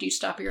 minutes after you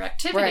stop your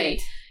activity,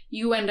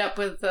 you end up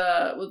with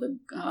a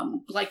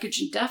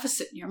glycogen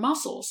deficit in your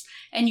muscles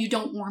and you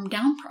don't warm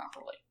down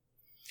properly.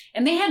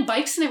 And they had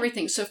bikes and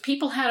everything. So if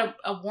people had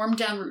a warm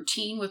down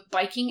routine with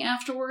biking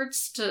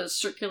afterwards to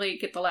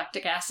circulate, get the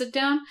lactic acid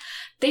down,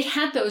 they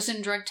had those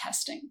in drug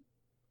testing.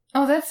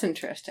 Oh, that's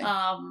interesting.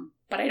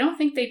 But I don't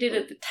think they did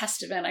it at the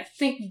test event. I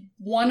think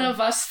one of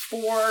us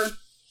 4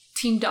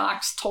 team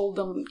docs told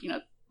them,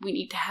 we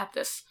need to have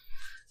this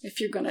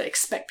if you're going to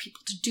expect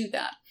people to do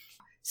that.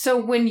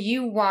 So when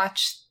you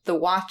watch the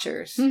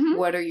watchers,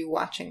 what are you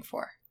watching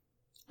for?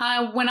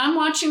 When I'm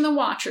watching the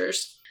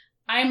watchers,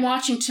 I'm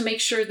watching to make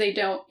sure they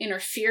don't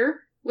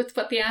interfere with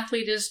what the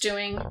athlete is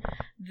doing,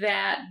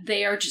 that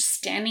they are just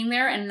standing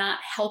there and not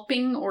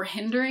helping or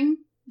hindering.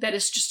 That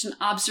is just an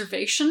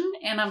observation,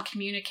 and I'm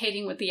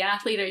communicating with the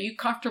athlete. Are you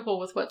comfortable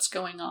with what's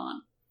going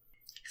on?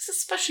 Because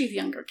especially the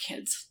younger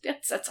kids,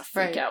 that's a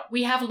freak out.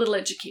 We have a little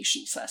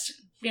education session.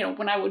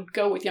 When I would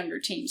go with younger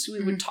teams,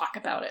 we would talk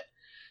about it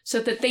so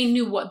that they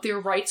knew what their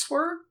rights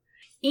were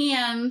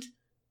and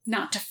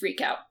not to freak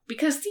out.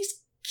 Because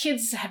these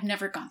kids have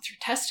never gone through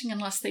testing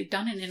unless they've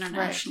done an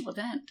international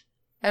event.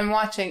 And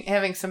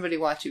having somebody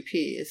watch you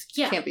pee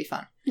can't be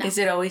fun. No. Is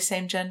it always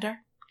same gender?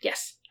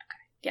 Yes.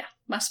 Okay. Yeah,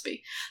 must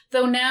be.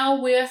 Though now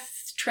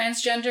with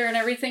transgender and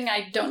everything,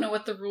 I don't know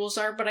what the rules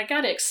are, but I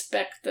got to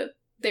expect that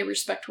they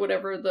respect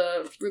whatever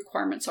the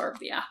requirements are of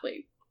the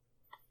athlete.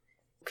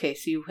 Okay,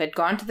 so you had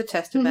gone to the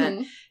test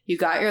event. You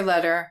got your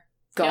letter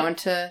going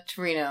to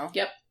Reno.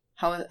 Yep.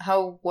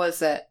 How was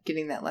that,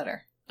 getting that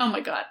letter? Oh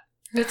my God.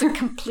 It's a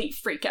complete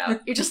freak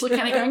out. You're just looking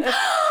at it going,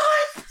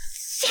 oh,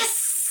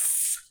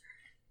 yes!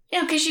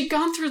 Yeah, because you've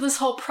gone through this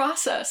whole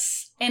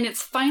process and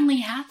it's finally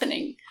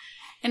happening.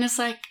 And it's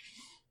like,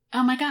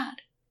 oh my God,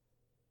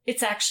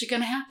 it's actually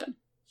going to happen.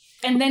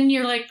 And then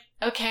you're like,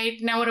 okay,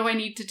 now what do I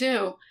need to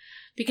do?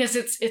 Because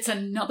it's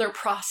another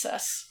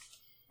process.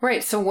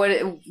 Right. So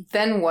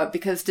what?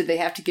 Because did they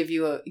have to get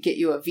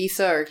you a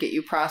visa or get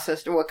you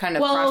processed, or what kind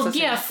of process?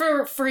 Well, yeah,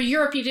 for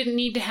Europe, you didn't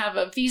need to have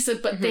a visa,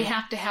 but they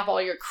have to have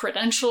all your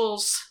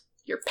credentials,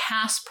 your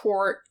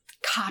passport,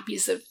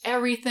 copies of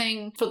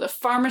everything. For the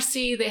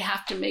pharmacy, they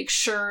have to make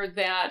sure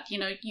that,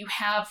 you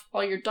have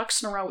all your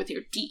ducks in a row with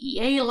your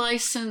DEA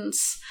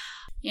license.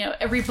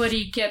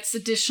 Everybody gets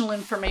additional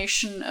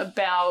information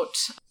about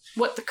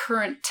what the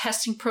current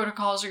testing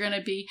protocols are going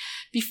to be.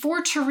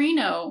 Before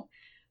Torino,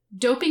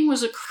 doping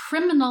was a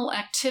criminal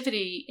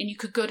activity and you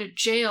could go to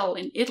jail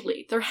in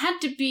Italy. There had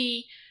to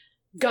be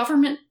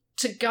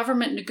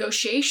government-to-government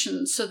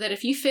negotiations so that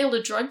if you failed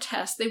a drug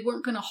test, they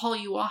weren't going to haul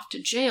you off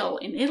to jail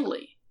in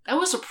Italy. That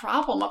was a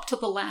problem up to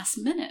the last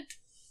minute.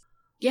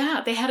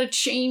 Yeah, they had to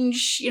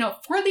change,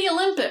 for the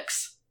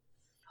Olympics.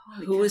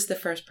 Who was the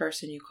first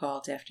person you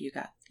called after you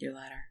got your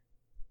letter?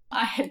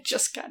 I had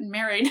just gotten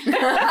married.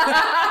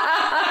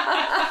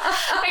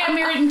 I got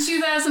married in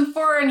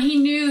 2004, and he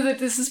knew that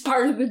this is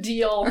part of the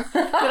deal.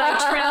 That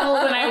I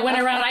traveled and I went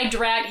around.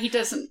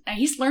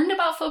 He's learned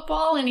about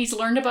football and he's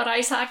learned about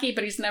ice hockey,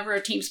 but he's never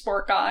a team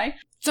sport guy.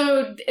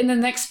 So, and the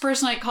next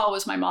person I called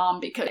was my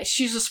mom, because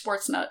she's a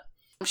sports nut.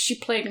 She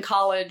played in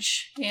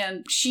college,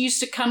 and she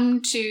used to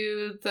come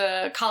to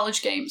the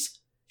college games.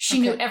 She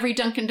knew every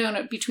Dunkin'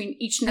 Donut between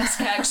each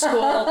NESCAC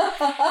school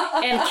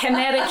and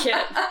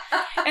Connecticut.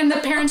 And the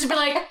parents would be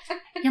like,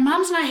 your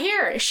mom's not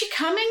here. Is she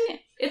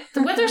coming?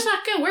 The weather's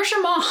not good. Where's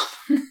your mom?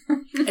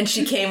 And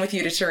she came with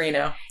you to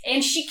Torino.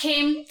 And she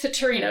came to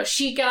Torino.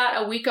 She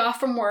got a week off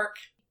from work.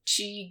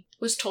 She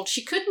was told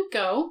she couldn't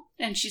go.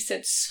 And she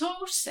said, so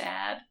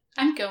sad.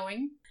 I'm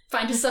going.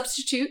 Find a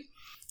substitute.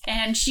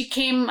 And she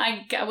came.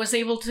 I was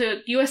able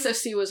to.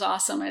 USFC was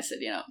awesome. I said,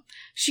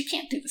 she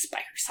can't do this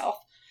by herself.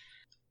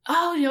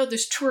 Oh,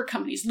 there's tour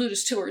companies,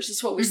 Ludus Tours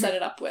is what we set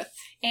it up with.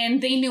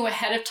 And they knew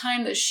ahead of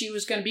time that she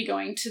was going to be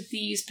going to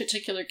these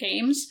particular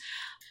games.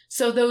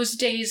 So those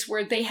days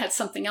where they had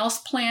something else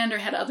planned or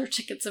had other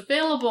tickets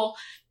available,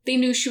 they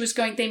knew she was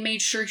going. They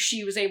made sure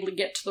she was able to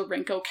get to the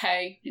rink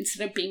okay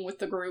instead of being with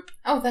the group.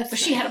 Oh, that's But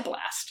nice. She had a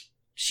blast.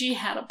 She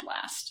had a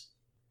blast.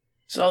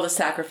 So all the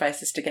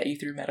sacrifices to get you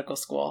through medical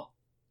school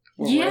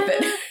were worth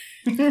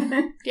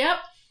it. Yep.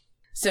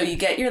 So you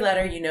get your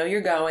letter, you're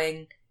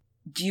going.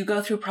 Do you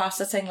go through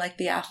processing like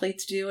the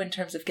athletes do in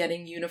terms of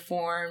getting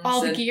uniforms?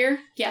 All the gear?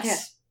 Yes. Yeah.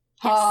 Yes.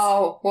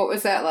 Oh, what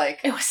was that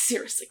like? It was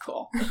seriously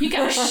cool. You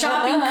got a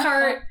shopping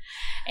cart,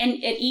 and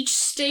at each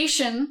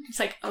station, it's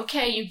like,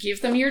 okay, you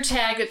give them your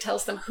tag that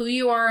tells them who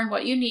you are and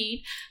what you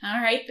need.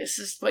 All right, this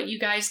is what you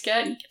guys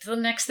get. And you get to the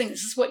next thing.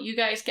 This is what you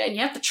guys get. And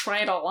you have to try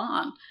it all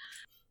on.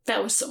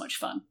 That was so much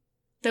fun.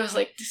 That was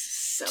like, this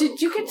is so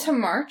Did you cool. get to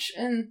march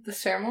in the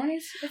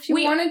ceremonies if you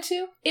wanted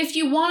to? If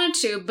you wanted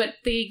to, but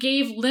they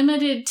gave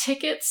limited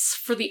tickets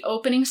for the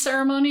opening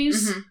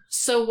ceremonies. Mm-hmm.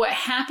 So what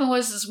happened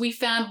was we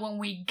found when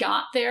we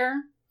got there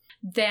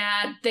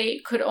that they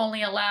could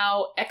only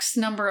allow X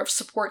number of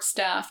support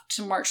staff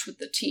to march with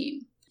the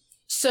team.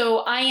 So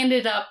I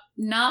ended up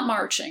not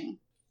marching.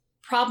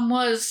 Problem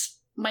was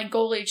my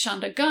goalie,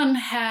 Chanda Gunn,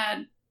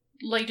 had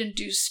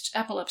light-induced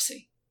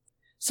epilepsy.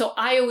 So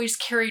I always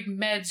carried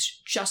meds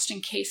just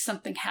in case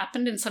something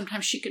happened, and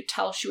sometimes she could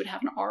tell she would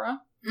have an aura.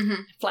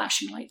 Mm-hmm.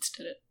 Flashing lights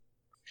did it.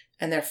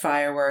 And there are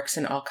fireworks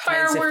and all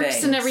kinds of things.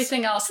 Fireworks and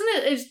everything else.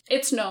 And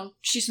it's known.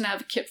 She's an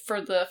advocate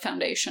for the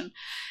foundation.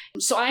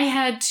 So I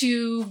had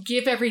to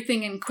give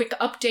everything and quick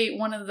update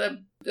one of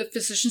the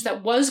physicians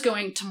that was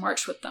going to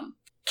march with them.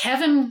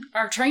 Kevin,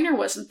 our trainer,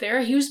 wasn't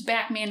there. He was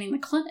back manning the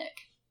clinic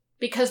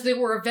because there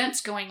were events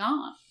going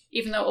on,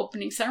 even though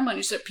opening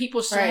ceremonies. So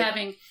people still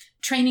having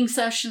training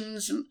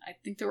sessions, and I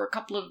think there were a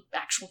couple of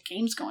actual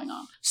games going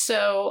on.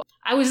 So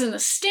I was in the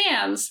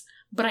stands,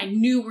 but I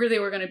knew where they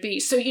were going to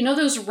be. So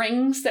those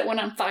rings that went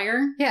on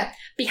fire? Yeah.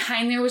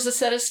 Behind there was a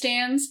set of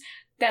stands.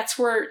 That's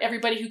where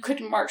everybody who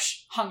couldn't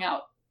march hung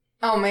out.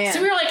 Oh, man.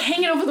 So we were like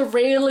hanging over the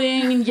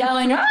railing and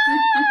yelling, ah!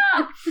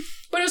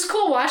 But it was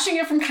cool watching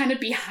it from kind of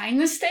behind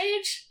the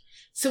stage.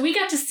 So we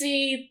got to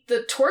see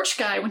the torch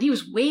guy when he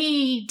was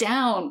way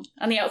down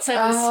on the outside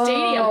of the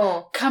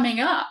stadium coming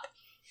up.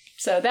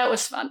 So that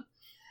was fun.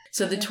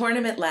 So the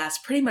tournament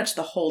lasts pretty much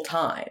the whole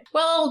time.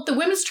 Well, the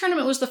women's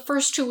tournament was the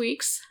first 2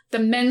 weeks. The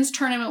men's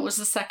tournament was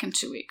the second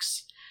 2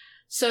 weeks.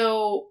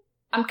 So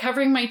I'm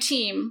covering my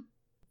team,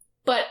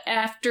 but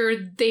after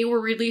they were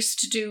released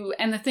to do,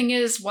 and the thing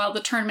is, while the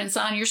tournament's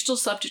on, you're still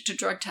subject to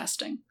drug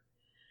testing.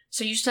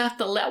 So you still have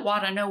to let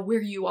WADA know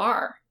where you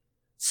are.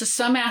 So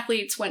some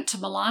athletes went to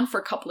Milan for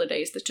a couple of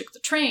days that took the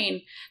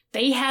train.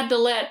 They had to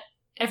let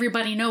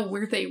everybody know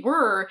where they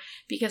were,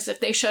 because if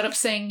they showed up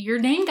saying your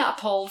name got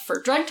pulled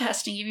for drug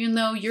testing, even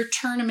though your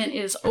tournament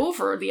is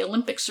over, the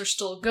Olympics are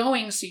still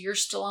going, so you're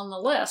still on the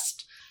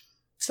list.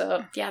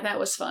 So, yeah, that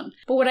was fun.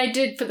 But what I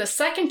did for the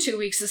second 2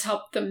 weeks is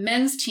help the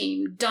men's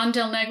team. Don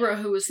Del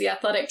Negro, who was the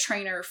athletic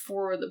trainer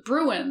for the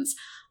Bruins,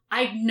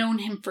 I'd known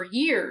him for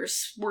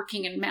years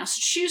working in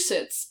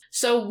Massachusetts.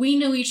 So we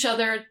knew each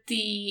other.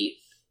 The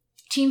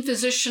team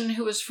physician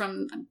who was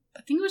from,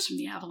 I think it was from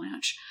the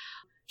Avalanche,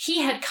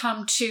 he had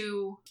come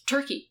to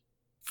Turkey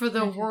for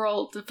the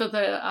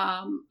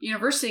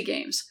university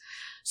games.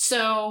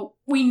 So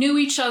we knew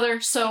each other.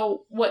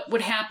 So what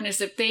would happen is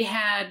if they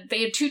had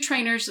 2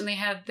 trainers and they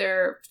had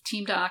their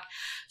team doc.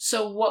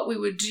 So what we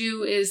would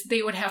do is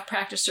they would have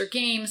practice or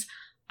games.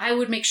 I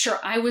would make sure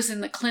I was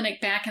in the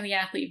clinic back in the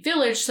athlete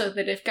village so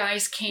that if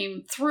guys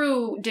came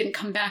through, didn't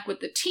come back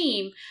with the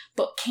team,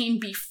 but came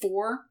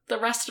before the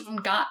rest of them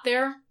got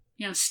there,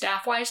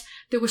 staff-wise,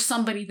 there was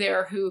somebody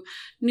there who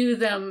knew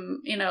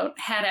them,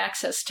 had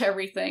access to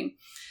everything.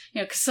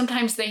 Because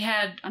sometimes they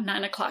had a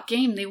 9 o'clock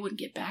game, they wouldn't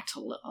get back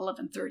till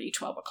 11:30,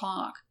 12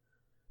 o'clock.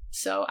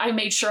 So I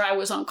made sure I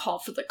was on call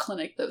for the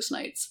clinic those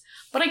nights.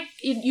 But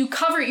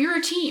you're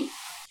a team.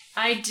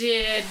 I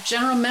did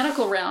general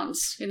medical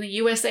rounds in the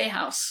USA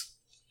House,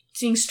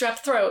 seeing strep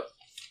throat,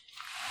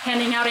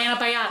 handing out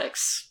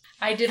antibiotics.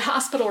 I did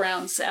hospital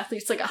rounds.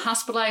 Athletes that got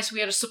hospitalized,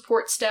 we had a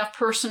support staff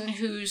person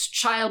whose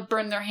child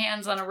burned their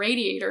hands on a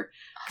radiator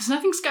because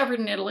nothing's covered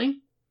in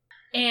Italy.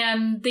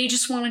 And they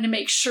just wanted to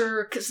make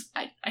sure, because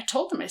I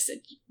told them, I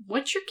said,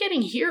 what you're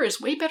getting here is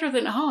way better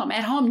than at home.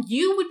 At home,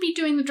 you would be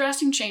doing the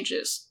dressing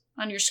changes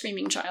on your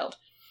screaming child.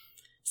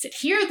 I said,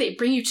 here they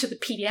bring you to the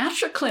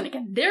pediatric clinic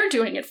and they're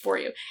doing it for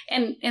you.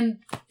 And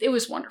it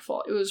was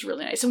wonderful. It was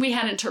really nice. And we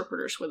had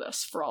interpreters with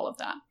us for all of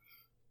that.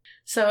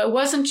 So it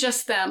wasn't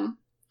just them.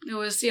 It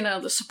was,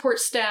 the support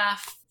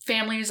staff,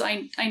 families.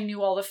 I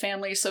knew all the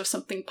families. So if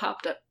something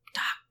popped up,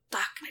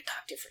 Doc, can I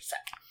talk to you for a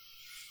second?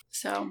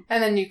 So,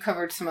 and then you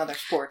covered some other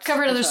sports.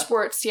 Covered other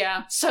sports,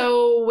 yeah.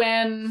 So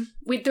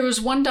there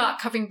was one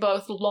doc covering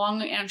both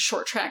long and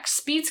short track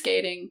speed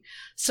skating.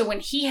 So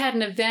when he had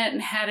an event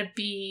and had to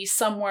be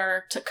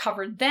somewhere to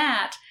cover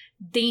that,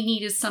 they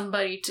needed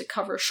somebody to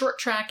cover short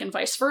track and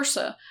vice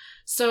versa.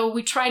 So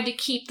we tried to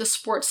keep the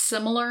sports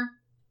similar,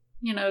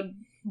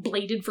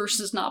 bladed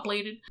versus not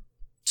bladed.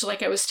 So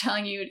like I was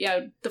telling you,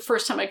 the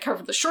first time I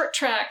covered the short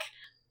track,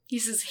 he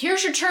says,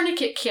 here's your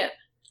tourniquet kit.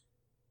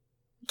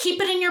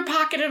 Keep it in your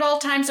pocket at all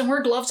times and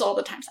wear gloves all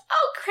the time.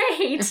 Oh,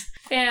 great.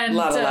 And a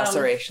lot of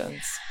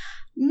lacerations.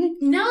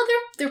 No,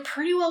 they're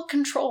pretty well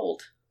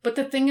controlled. But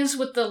the thing is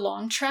with the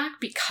long track,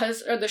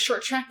 or the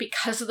short track,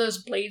 because of those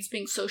blades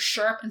being so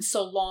sharp and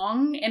so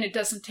long, and it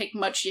doesn't take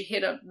much, you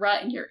hit a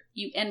rut and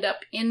you end up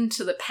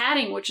into the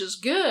padding, which is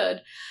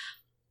good.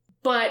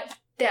 But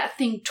that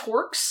thing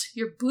torques,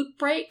 your boot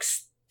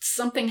breaks,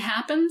 something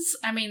happens.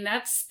 I mean,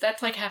 that's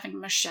like having a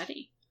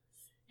machete.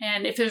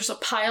 And if there's a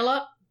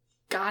pileup,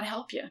 God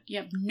help you. You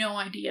have no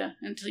idea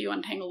until you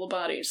untangle the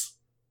bodies.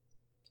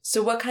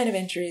 So what kind of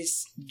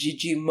injuries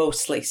did you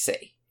mostly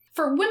see?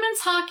 For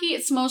women's hockey,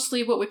 it's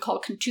mostly what we call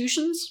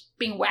contusions,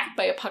 being whacked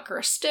by a puck or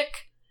a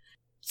stick,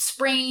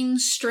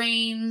 sprains,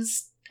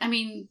 strains. I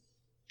mean,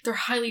 they're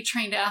highly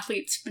trained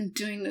athletes, been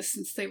doing this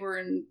since they were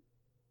in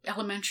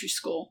elementary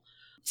school.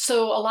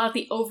 So a lot of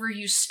the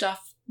overuse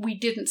stuff we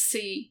didn't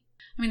see.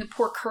 I mean, the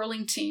poor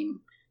curling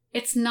team,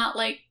 it's not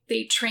like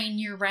they train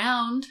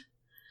year-round.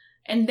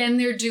 And then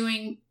they're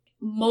doing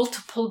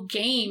multiple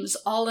games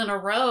all in a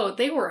row.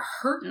 They were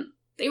hurting.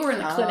 They were in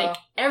the clinic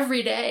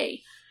every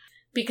day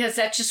because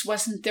that just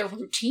wasn't their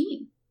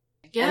routine.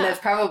 Yeah. And that's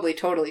probably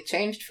totally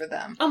changed for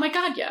them. Oh my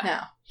God, yeah.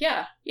 Now.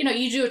 Yeah.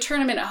 You do a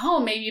tournament at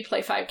home, maybe you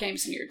play 5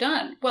 games and you're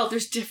done. Well,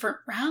 there's different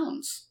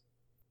rounds.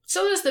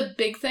 So there's the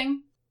big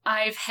thing.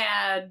 I've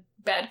had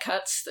bad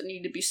cuts that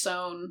need to be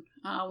sewn.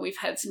 We've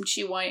had some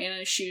GYN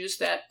issues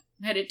that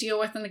I had to deal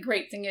with. And the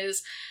great thing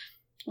is,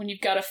 when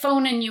you've got a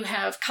phone and you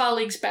have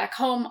colleagues back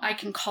home, I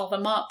can call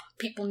them up.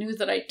 People knew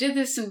that I did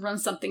this and run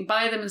something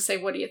by them and say,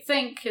 what do you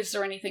think? Is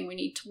there anything we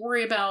need to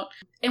worry about?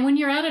 And when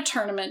you're at a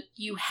tournament,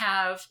 you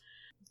have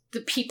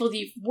the people that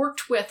you've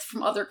worked with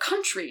from other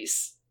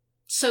countries.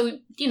 So,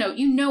 you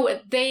know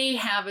what they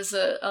have as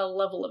a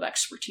level of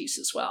expertise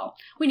as well.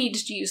 We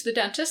needed to use the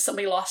dentist.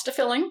 Somebody lost a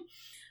filling.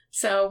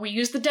 So we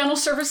used the dental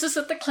services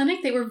at the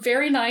clinic. They were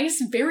very nice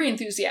and very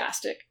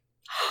enthusiastic.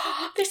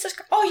 They said,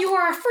 oh, you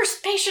are our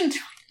first patient.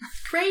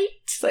 Great.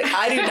 It's like,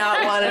 I do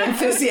not want an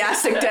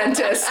enthusiastic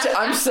dentist.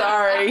 I'm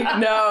sorry.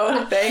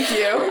 No, thank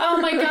you. Oh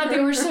my God,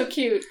 they were so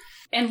cute.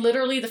 And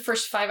literally the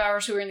first 5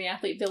 hours we were in the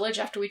athlete village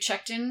after we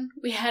checked in,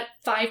 we had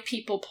 5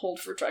 people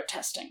pulled for drug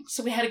testing.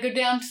 So we had to go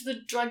down to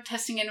the drug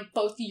testing in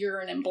both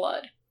urine and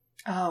blood.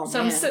 Oh, so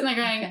man. I'm sitting there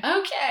going,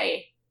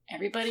 okay,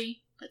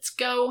 everybody, let's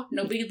go.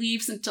 Nobody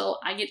leaves until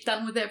I get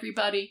done with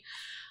everybody.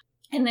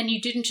 And then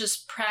you didn't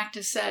just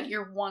practice at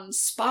your one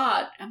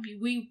spot. I mean,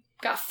 we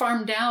got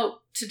farmed out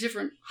to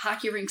different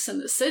hockey rinks in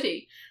the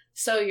city.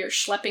 So you're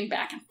schlepping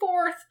back and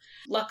forth.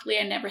 Luckily,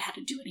 I never had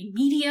to do any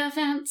media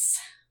events.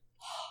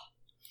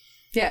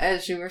 Yeah,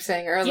 as you were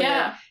saying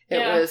earlier, it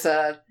was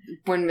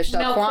when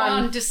Michelle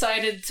Kwan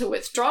decided to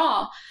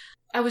withdraw.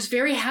 I was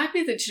very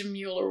happy that Jim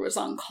Mueller was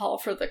on call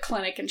for the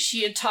clinic, and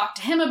she had talked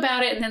to him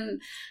about it, and then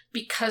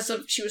because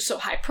she was so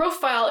high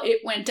profile,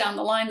 it went down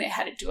the line. They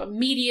had to do a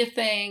media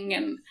thing,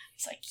 and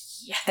it's like,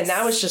 yes. And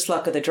that was just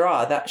luck of the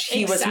draw. That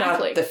he was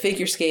not the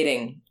figure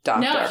skating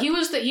doctor. No, he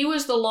was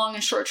the long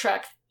and short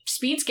track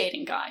speed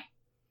skating guy.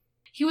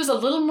 He was a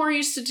little more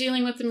used to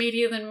dealing with the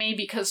media than me,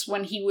 because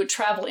when he would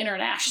travel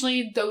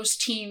internationally, those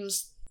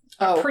teams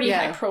are pretty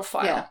high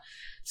profile. Yeah.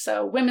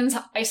 So women's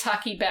ice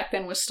hockey back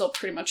then was still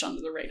pretty much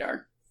under the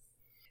radar.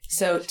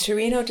 So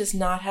Torino does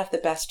not have the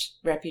best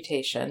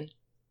reputation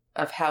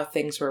of how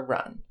things were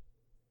run.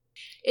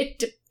 It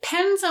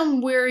depends on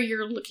where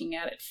you're looking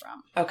at it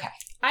from. Okay.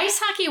 Ice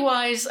hockey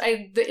wise,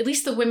 at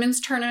least the women's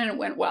tournament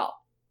went well.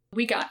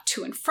 We got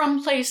to and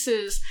from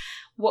places.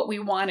 What we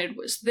wanted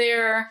was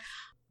there.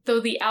 Though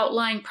the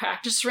outlying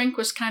practice rink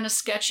was kind of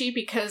sketchy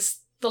because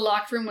the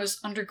locker room was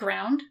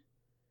underground.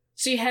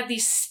 So you had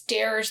these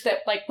stairs that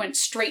went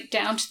straight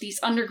down to these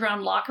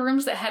underground locker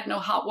rooms that had no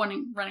hot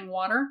running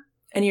water.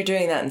 And you're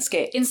doing that in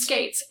skates? In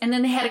skates. And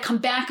then they had to come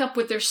back up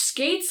with their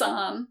skates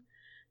on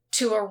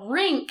to a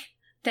rink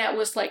that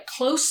was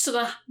close to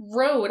the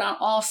road on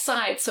all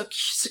sides. So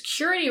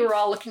security were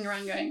all looking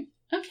around going,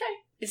 okay,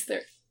 is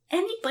there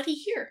anybody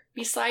here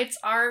besides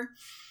our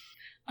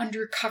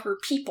undercover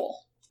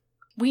people?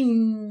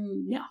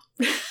 No.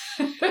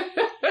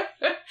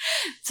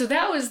 So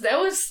that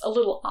was a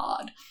little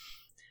odd.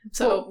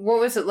 So what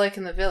was it like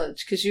in the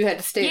village? Because you had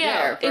to stay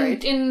there,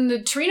 right? In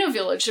the Torino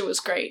village, it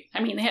was great.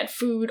 I mean, they had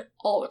food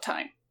all the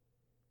time.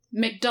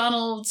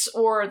 McDonald's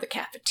or the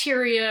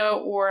cafeteria,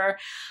 or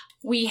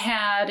we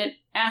had an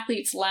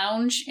athlete's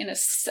lounge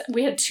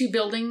we had 2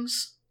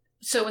 buildings.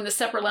 So in the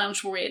separate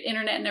lounge where we had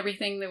internet and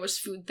everything, there was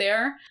food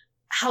there.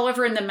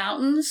 However, in the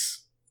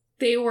mountains,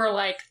 they were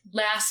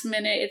last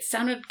minute. It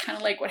sounded kind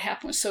of like what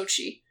happened with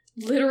Sochi.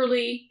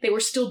 Literally, they were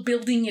still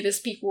building it as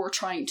people were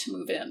trying to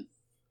move in.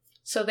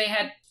 So they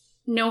had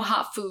no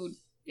hot food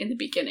in the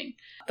beginning.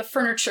 The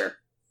furniture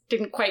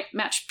didn't quite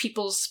match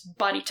people's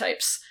body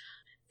types.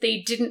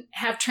 They didn't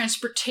have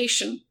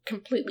transportation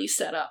completely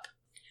set up,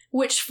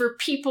 which for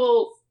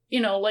people,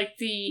 like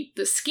the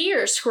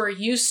skiers who are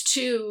used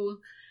to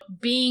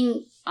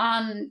being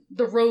on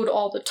the road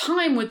all the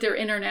time with their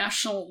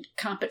international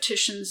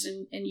competitions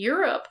in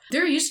Europe,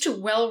 they're used to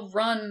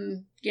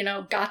well-run,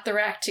 got their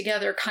act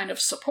together kind of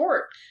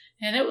support.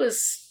 And it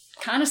was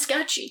kind of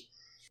sketchy.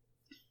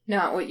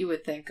 Not what you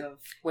would think of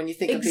when you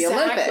think of the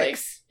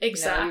Olympics.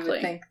 Exactly. You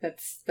would think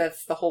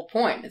that's the whole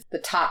point. It's the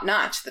top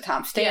notch, the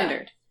top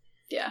standard.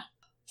 Yeah.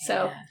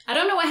 So I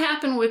don't know what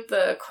happened with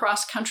the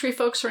cross-country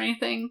folks or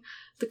anything.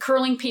 The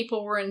curling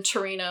people were in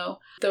Torino,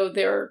 though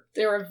their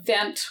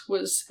event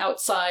was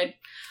outside.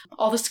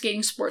 All the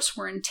skating sports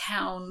were in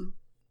town.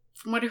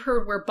 From what I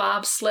heard, where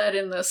bobsled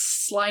and the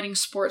sliding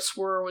sports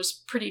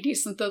was pretty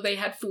decent, though they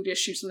had food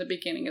issues in the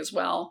beginning as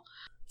well.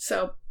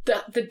 So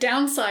the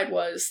downside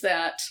was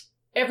that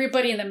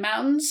everybody in the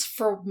mountains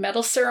for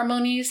medal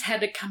ceremonies had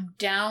to come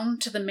down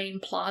to the main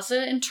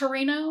plaza in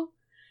Torino.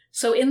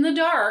 So in the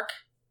dark,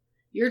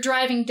 you're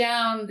driving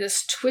down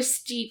this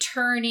twisty,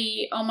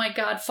 turny, oh my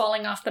God,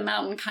 falling off the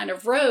mountain kind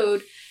of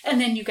road,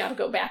 and then you got to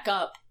go back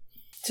up.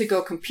 To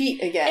go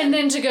compete again. And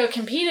then to go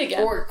compete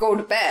again. Or go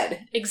to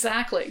bed.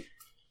 Exactly.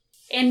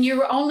 And you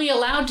were only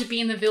allowed to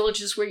be in the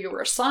villages where you were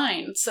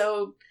assigned.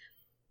 So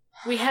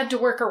we had to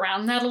work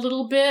around that a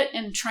little bit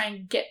and try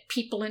and get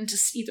people in to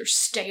either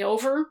stay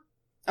over.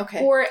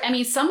 Okay. Or,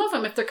 some of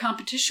them, if their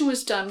competition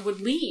was done,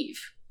 would leave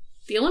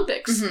the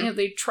Olympics. Mm-hmm.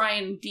 They'd try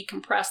and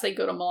decompress. They'd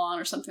go to Milan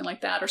or something like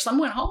that. Or some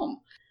went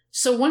home.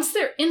 So once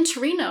they're in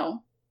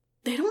Torino,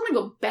 they don't want to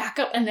go back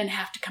up and then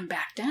have to come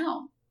back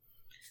down.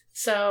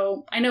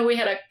 So I know we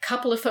had a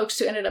couple of folks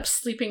who ended up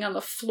sleeping on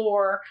the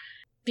floor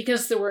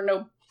because there were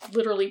no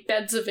literally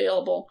beds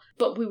available,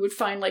 but we would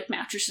find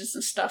mattresses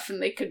and stuff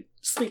and they could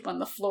sleep on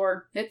the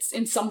floor. It's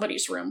in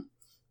somebody's room.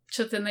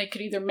 So then they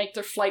could either make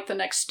their flight the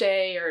next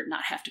day or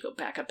not have to go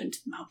back up into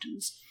the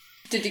mountains.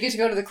 Did you get to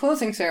go to the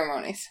closing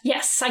ceremonies?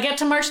 Yes, I get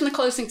to march in the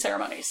closing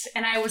ceremonies.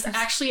 And I was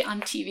actually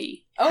on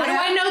TV. Oh, How do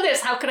I know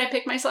this? How could I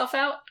pick myself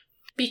out?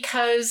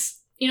 Because,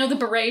 the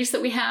berets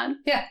that we had?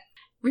 Yeah.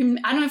 I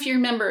don't know if you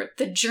remember,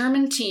 the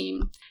German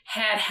team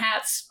had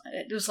hats.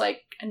 It was a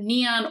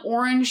neon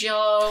orange,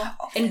 yellow,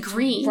 and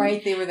green.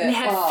 Right, they were there. They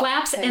had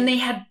flaps and they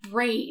had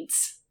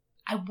braids.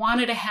 I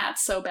wanted a hat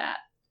so bad.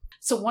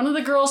 So one of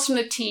the girls from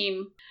the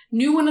team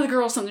knew one of the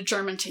girls on the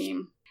German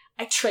team.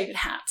 I traded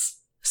hats.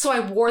 So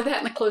I wore that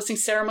in the closing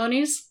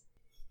ceremonies.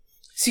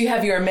 So you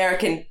have your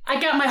American I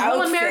got my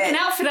whole American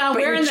outfit on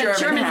wearing the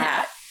German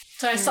hat.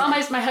 So I saw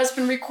my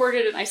husband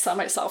recorded it and I saw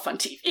myself on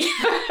TV.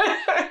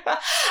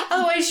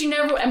 Otherwise,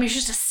 it's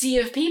just a sea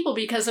of people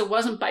because it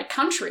wasn't by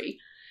country.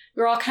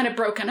 We were all kind of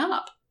broken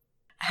up.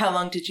 How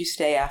long did you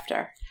stay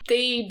after?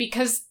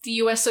 Because the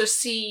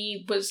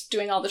USOC was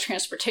doing all the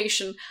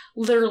transportation,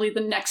 literally the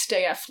next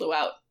day I flew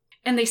out.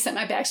 And they sent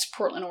my bags to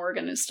Portland,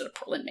 Oregon instead of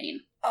Portland,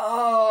 Maine.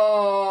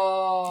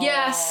 Oh.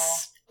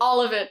 Yes,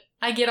 all of it.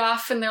 I get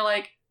off and they're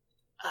like,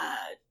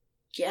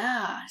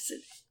 yeah. I said,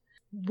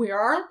 where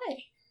are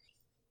they?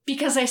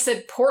 because I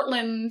said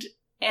Portland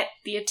at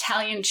the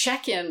Italian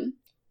check-in.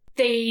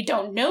 They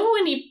don't know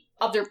any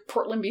other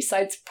Portland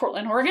besides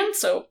Portland, Oregon,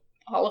 so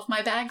all of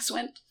my bags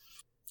went.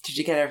 Did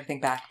you get everything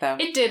back, though?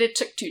 It did. It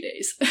took 2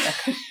 days.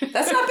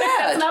 That's not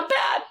bad. That's not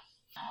bad.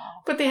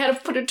 But they had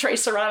to put a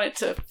tracer on it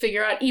to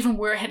figure out even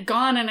where it had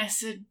gone, and I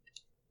said,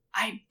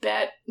 I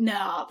bet,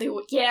 no, they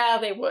would. Yeah,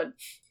 they would.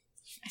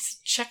 I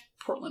said, check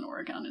Portland,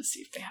 Oregon, and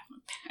see if they have my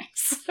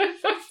bags.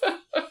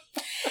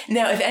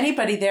 Now, if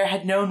anybody there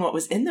had known what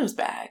was in those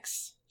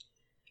bags,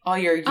 all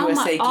your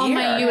USA gear. All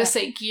my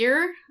USA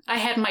gear. I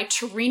had my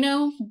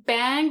Torino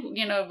bag,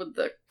 with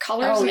the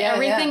colors and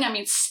everything. Yeah. I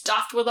mean,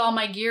 stuffed with all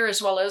my gear,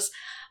 as well as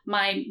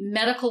my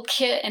medical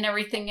kit and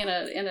everything in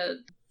a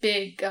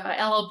big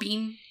LL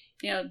Bean,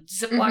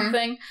 Ziploc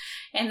thing.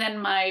 And then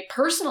my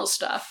personal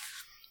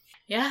stuff.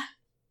 Yeah.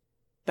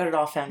 But it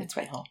all found its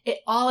way home. It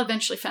all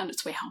eventually found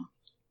its way home.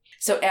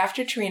 So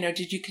after Torino,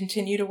 did you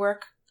continue to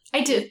work?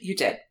 I did. You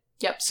did?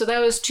 Yep. So that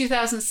was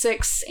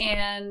 2006,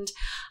 and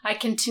I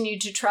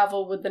continued to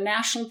travel with the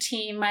national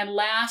team. My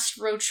last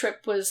road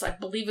trip was, I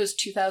believe it was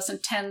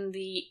 2010,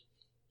 the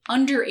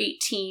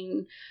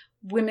under-18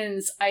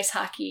 women's ice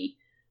hockey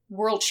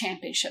world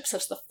championships.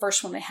 That's the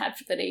first one they had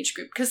for that age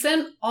group. Because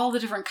then all the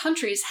different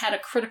countries had a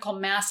critical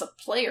mass of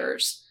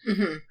players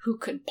who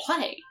could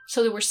play.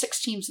 So there were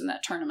 6 teams in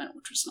that tournament,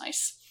 which was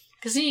nice.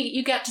 Because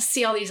you got to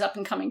see all these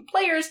up-and-coming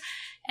players.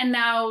 And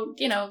now,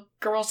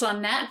 girls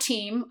on that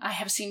team I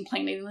have seen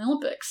playing in the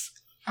Olympics.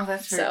 Oh,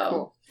 that's very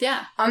cool.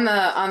 Yeah. On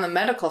the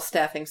medical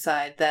staffing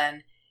side,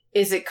 then,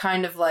 is it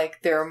kind of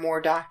like there are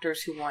more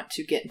doctors who want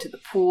to get into the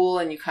pool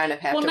and you kind of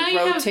have to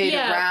rotate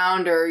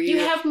around, or you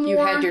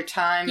had your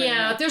time?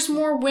 Yeah, there's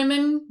more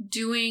women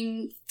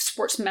doing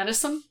sports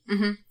medicine.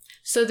 Mm-hmm.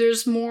 So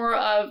there's more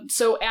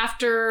so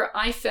after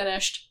I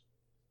finished,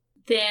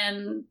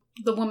 then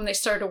the woman they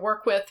started to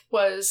work with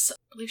was,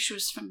 I believe she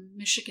was from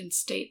Michigan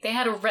State. They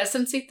had a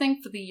residency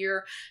thing for the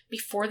year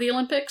before the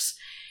Olympics.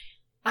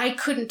 I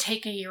couldn't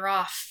take a year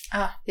off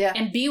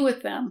and be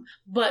with them.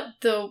 But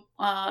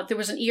there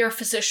was an ER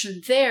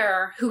physician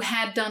there who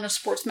had done a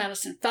sports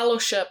medicine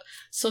fellowship,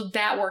 so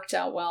that worked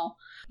out well.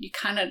 You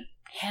kind of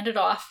hand it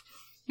off.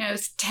 It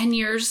was 10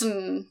 years,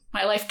 and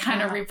my life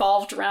kind of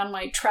revolved around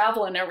my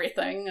travel and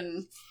everything.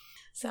 And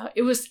so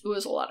it was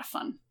a lot of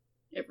fun.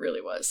 It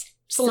really was.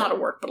 It's a lot of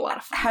work, but a lot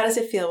of fun. How does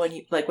it feel when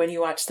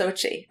you watch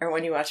Sochi or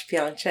when you watch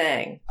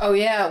Pyeongchang? Oh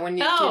yeah, when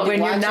you're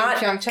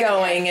not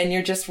going and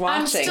you're just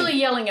watching. I'm still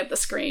yelling at the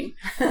screen,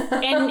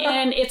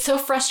 and it's so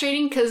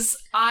frustrating because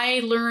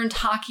I learned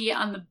hockey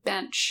on the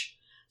bench.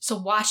 So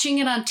watching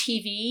it on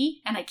TV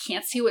and I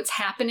can't see what's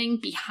happening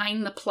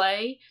behind the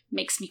play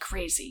makes me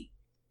crazy,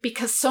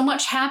 because so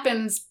much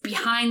happens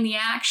behind the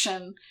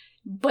action,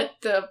 but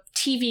the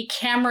TV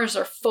cameras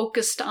are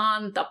focused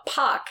on the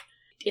puck.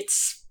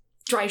 It's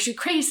drives you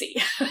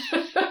crazy.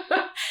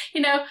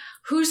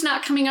 Who's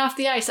not coming off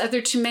the ice? Are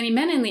there too many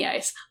men in the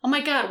ice? Oh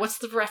my God, what's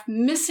the ref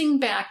missing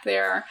back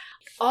there?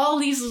 All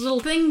these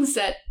little things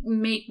that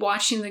make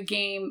watching the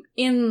game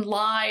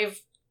live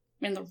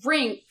in the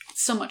rink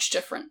so much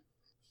different.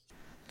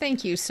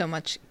 Thank you so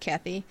much,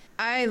 Kathy.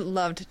 I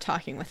loved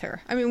talking with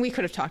her. I mean, we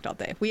could have talked all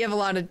day. We have a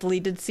lot of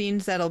deleted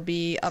scenes that'll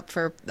be up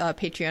for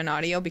Patreon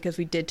audio, because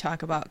we did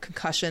talk about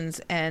concussions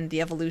and the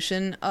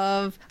evolution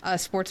of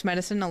sports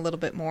medicine a little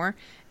bit more,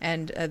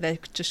 and they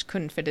just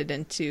couldn't fit it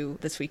into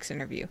this week's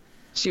interview.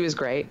 She was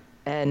great.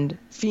 And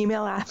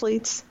female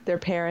athletes, their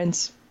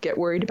parents get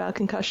worried about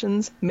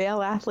concussions.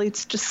 Male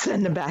athletes just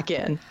send them back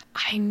in.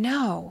 I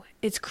know.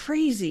 It's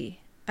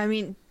crazy. I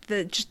mean,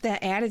 just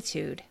that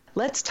attitude.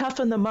 Let's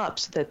toughen them up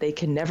so that they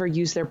can never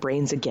use their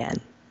brains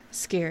again.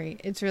 Scary.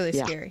 It's really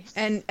scary.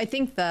 And I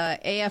think the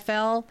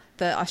AFL,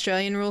 the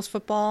Australian rules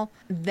football,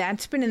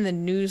 that's been in the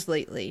news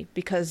lately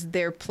because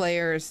their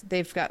players,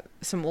 they've got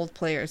some old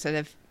players that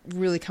have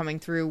really coming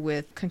through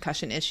with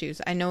concussion issues.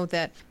 I know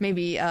that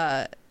maybe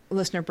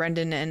listener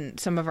Brendan and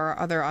some of our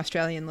other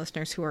Australian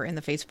listeners who are in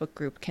the Facebook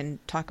group can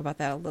talk about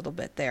that a little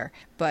bit there.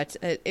 But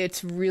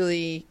it's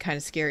really kind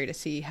of scary to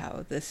see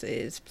how this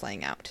is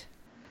playing out.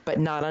 But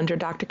not under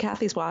Dr.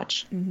 Kathy's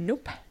watch.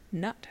 Nope,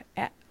 not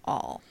at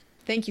all.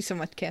 Thank you so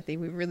much, Kathy.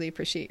 We really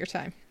appreciate your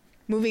time.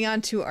 Moving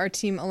on to our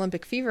Team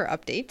Olympic Fever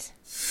update.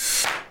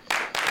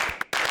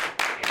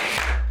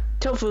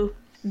 Tofu.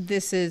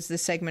 This is the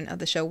segment of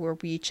the show where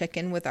we check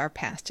in with our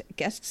past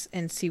guests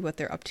and see what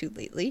they're up to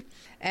lately.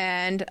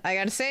 And I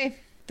gotta say,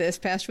 this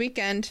past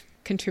weekend,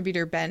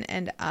 contributor Ben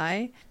and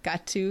I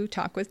got to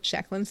talk with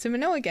Jacqueline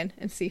Simoneau again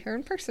and see her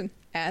in person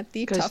at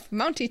the Tough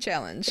Mountie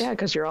Challenge. Yeah,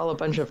 because you're all a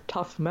bunch of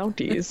tough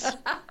Mounties.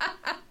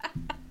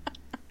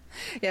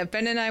 Yeah,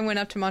 Ben and I went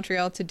up to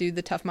Montreal to do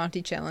the Tough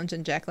Mountie Challenge,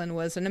 and Jacqueline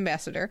was an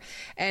ambassador.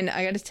 And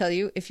I got to tell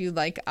you, if you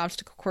like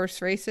obstacle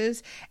course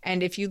races,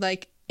 and if you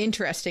like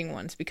interesting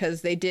ones,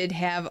 because they did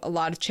have a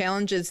lot of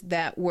challenges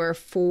that were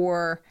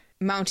for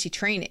Mountie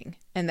training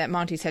and that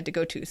Mounties had to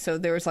go to. So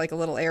there was like a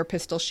little air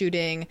pistol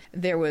shooting,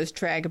 there was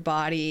drag a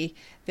body,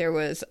 there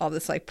was all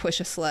this like push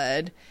a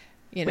sled,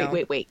 you know.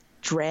 Wait.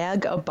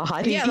 Drag a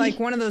body? Yeah, like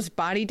one of those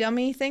body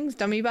dummy things,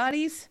 dummy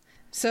bodies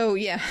So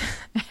yeah,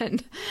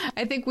 and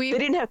I think they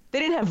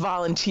didn't have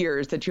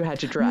volunteers that you had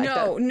to drag.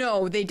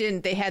 No, they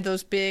didn't. They had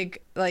those big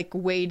like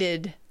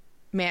weighted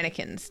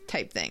mannequins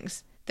type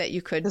things that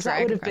you could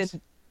drag across.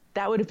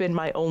 That would have been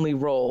my only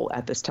role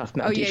at this Tough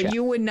Mountie show.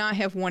 You would not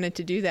have wanted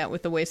to do that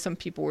with the way some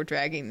people were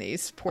dragging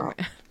these poor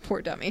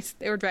dummies.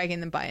 They were dragging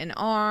them by an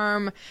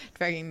arm,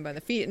 dragging them by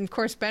the feet. And of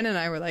course, Ben and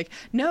I were like,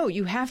 no,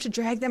 you have to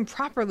drag them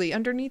properly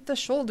underneath the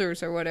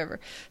shoulders or whatever.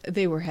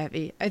 They were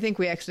heavy. I think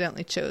we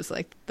accidentally chose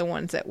like the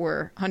ones that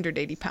were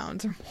 180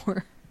 pounds or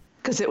more.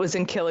 Because it was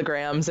in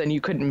kilograms and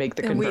you couldn't make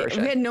the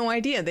conversion. We had no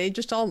idea. They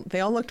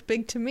all looked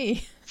big to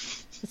me.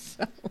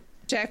 So...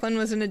 Jacqueline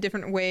was in a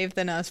different wave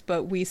than us,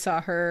 but we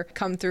saw her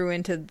come through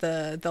into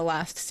the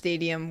last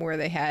stadium where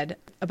they had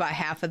about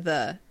half of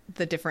the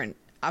different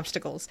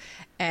obstacles.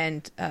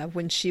 And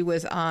when she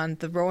was on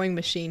the rowing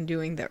machine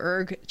doing the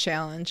erg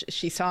challenge,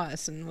 she saw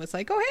us and was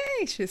like, oh,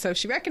 hey. So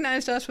she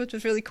recognized us, which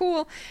was really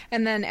cool.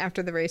 And then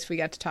after the race, we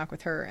got to talk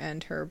with her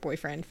and her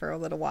boyfriend for a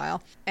little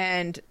while.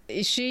 And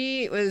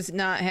she was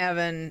not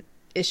having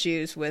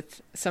issues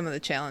with some of the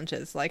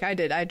challenges like I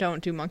did. I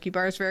don't do monkey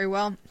bars very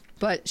well.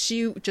 But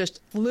she just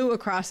flew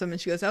across them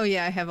and she goes, oh,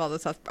 yeah, I have all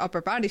this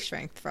upper body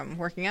strength from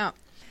working out.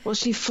 Well,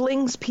 she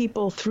flings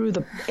people through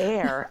the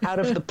air out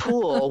of the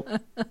pool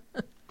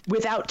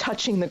without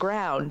touching the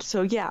ground.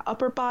 So, yeah,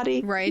 upper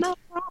body, right. No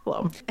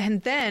problem.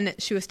 And then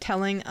she was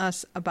telling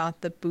us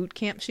about the boot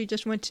camp she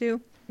just went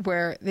to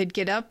where they'd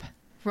get up,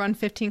 run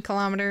 15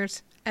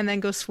 kilometers, and then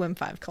go swim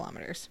 5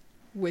 kilometers,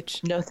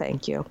 which... No,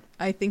 thank you.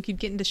 I think you'd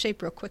get into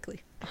shape real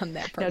quickly on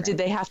that program. Now, did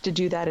they have to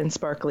do that in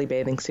sparkly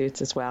bathing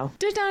suits as well?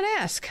 Did not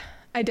ask.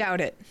 I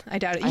doubt it. I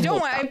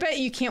bet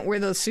you can't wear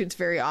those suits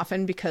very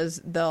often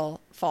because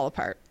they'll fall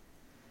apart.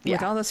 Yeah.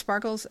 With all the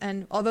sparkles,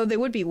 and although they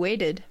would be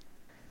weighted.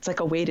 It's like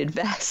a weighted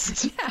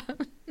vest. Yeah.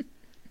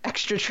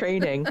 Extra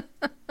training.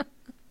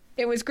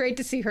 It was great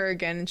to see her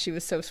again, and she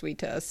was so sweet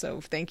to us.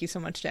 So thank you so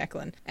much,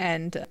 Jacqueline.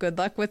 And good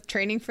luck with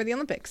training for the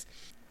Olympics.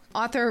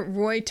 Author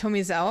Roy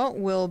Tomizawa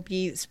will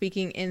be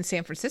speaking in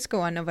San Francisco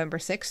on November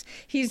 6th.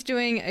 He's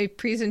doing a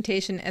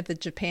presentation at the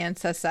Japan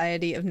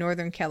Society of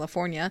Northern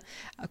California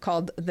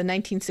called The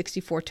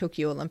 1964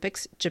 Tokyo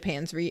Olympics,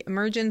 Japan's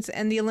Re-Emergence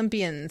and the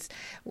Olympians.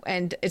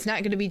 And it's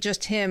not going to be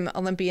just him.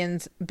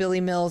 Olympians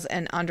Billy Mills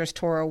and Andres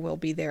Toro will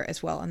be there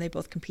as well, and they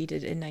both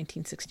competed in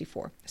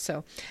 1964.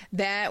 So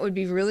that would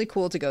be really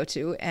cool to go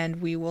to,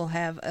 and we will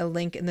have a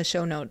link in the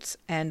show notes,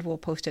 and we'll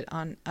post it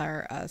on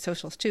our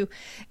socials too.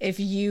 If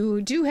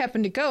you do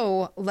happen to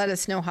go, let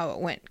us know how it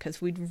went, because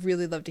we'd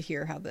really love to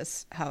hear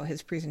how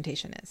his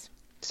presentation is.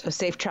 So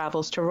safe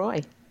travels to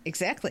Roy.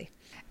 Exactly.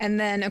 And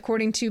then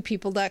according to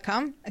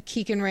people.com,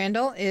 Keegan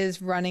Randall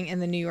is running in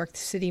the New York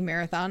City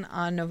Marathon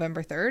on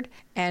November 3rd,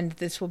 and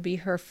this will be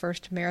her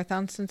first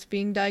marathon since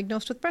being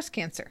diagnosed with breast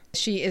cancer.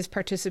 She is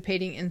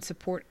participating in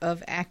support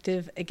of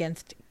Active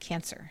Against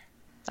Cancer.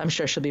 I'm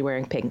sure she'll be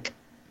wearing pink.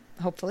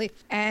 Hopefully.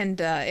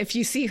 And if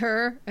you see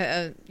her,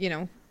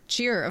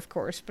 cheer, of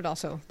course, but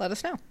also let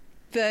us know.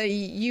 The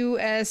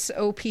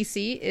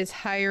USOPC is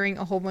hiring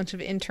a whole bunch of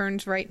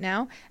interns right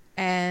now,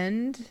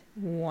 and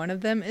one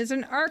of them is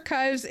an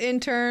archives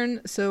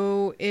intern.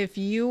 So if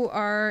you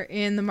are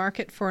in the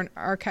market for an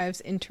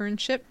archives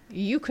internship,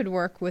 you could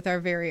work with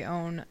our very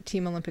own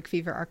Team Olympic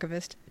Fever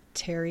archivist,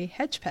 Terry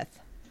Hedgepeth.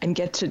 And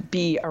get to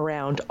be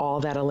around all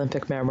that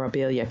Olympic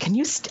memorabilia.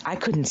 I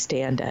couldn't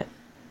stand it.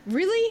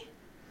 Really?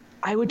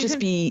 I would just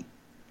be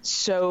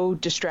so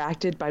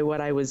distracted by what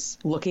I was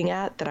looking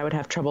at that I would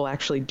have trouble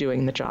actually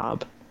doing the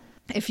job.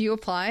 If you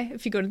apply,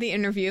 if you go to the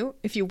interview,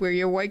 if you wear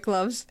your white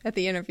gloves at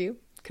the interview,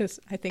 because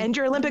I think... And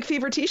your Olympic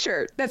Fever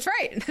t-shirt. That's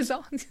right.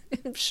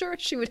 I'm sure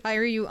she would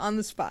hire you on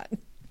the spot.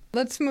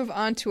 Let's move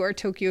on to our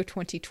Tokyo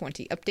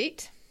 2020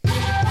 update.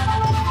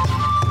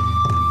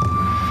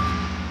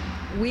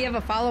 We have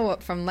a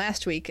follow-up from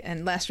last week,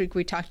 and last week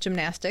we talked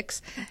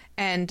gymnastics,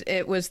 and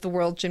it was the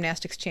World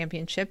Gymnastics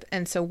Championship,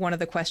 and so one of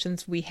the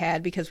questions we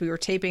had, because we were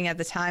taping at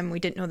the time, we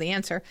didn't know the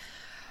answer,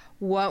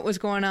 what was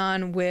going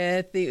on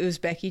with the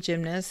Uzbeki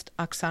gymnast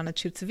Oksana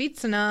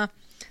Chusovitina,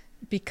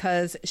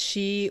 because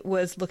she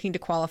was looking to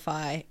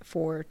qualify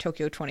for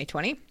Tokyo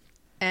 2020.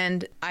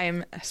 And I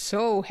am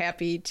so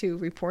happy to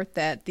report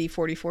that the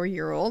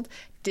 44-year-old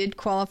did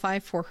qualify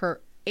for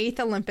her 8th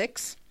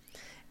Olympics,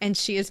 and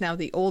she is now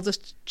the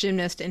oldest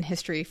gymnast in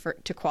history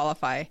to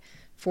qualify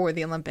for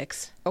the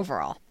Olympics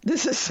overall.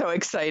 This is so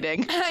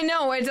exciting. I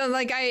know. It's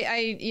like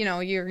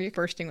you're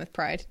bursting with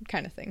pride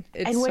kind of thing.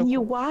 It's and when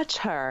you watch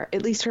her,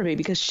 at least for me,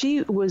 because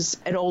she was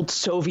an old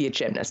Soviet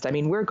gymnast. I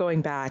mean, we're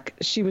going back.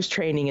 She was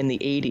training in the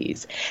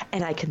 80s,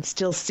 and I can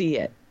still see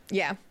it.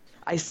 Yeah.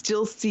 I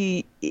still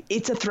see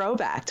it's a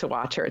throwback to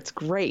watch her. It's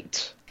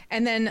great.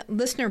 And then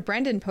listener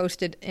Brendan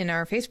posted in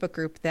our Facebook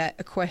group that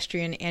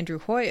equestrian Andrew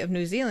Hoy of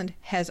New Zealand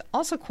has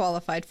also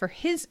qualified for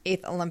his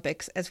 8th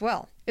Olympics as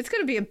well. It's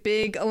going to be a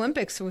big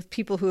Olympics with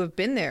people who have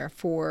been there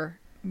for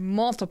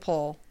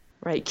multiple.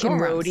 Right. Kim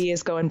Rhodey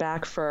is going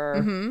back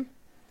for,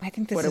 I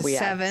think this is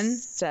 7.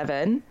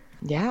 7.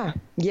 Yeah.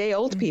 Yay,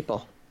 old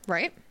people.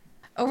 Right.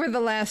 Over the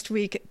last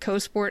week,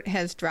 CoSport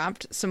has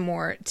dropped some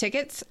more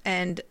tickets,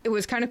 and it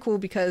was kind of cool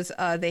because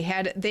they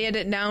had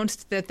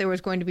announced that there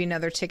was going to be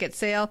another ticket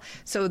sale.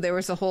 So there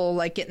was a whole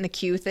like get in the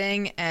queue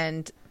thing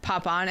and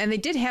pop on, and they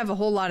did have a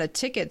whole lot of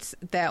tickets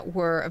that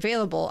were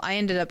available. I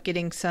ended up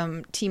getting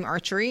some team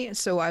archery,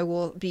 so I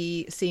will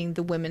be seeing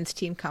the women's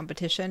team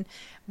competition.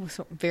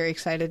 So I'm very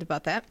excited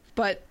about that.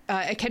 But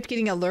I kept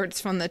getting alerts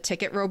from the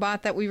ticket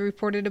robot that we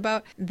reported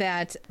about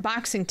that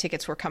boxing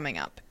tickets were coming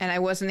up, and I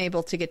wasn't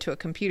able to get to a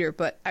computer,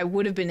 but I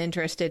would have been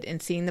interested in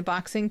seeing the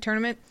boxing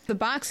tournament. The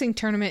boxing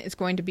tournament is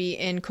going to be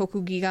in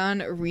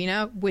Kokugigan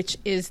Arena, which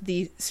is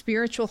the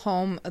spiritual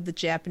home of the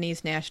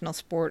Japanese national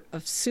sport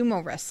of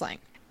sumo wrestling.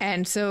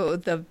 And so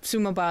the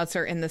sumo bouts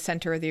are in the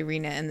center of the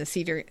arena, and the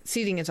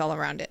seating is all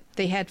around it.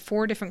 They had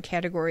 4 different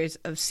categories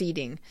of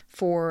seating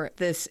for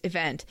this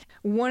event.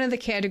 One of the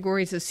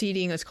categories of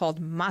seating is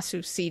called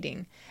masu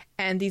seating.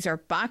 And these are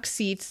box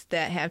seats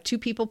that have 2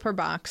 people per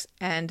box,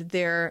 and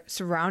they're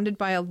surrounded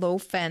by a low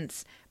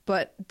fence,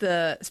 but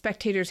the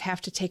spectators have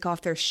to take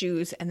off their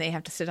shoes and they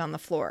have to sit on the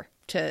floor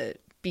to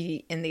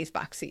be in these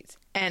box seats.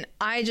 And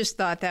I just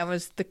thought that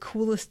was the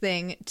coolest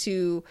thing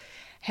to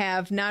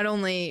have, not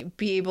only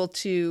be able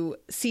to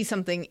see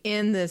something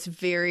in this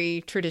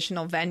very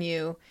traditional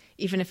venue,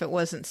 even if it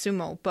wasn't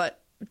sumo, but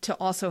to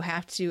also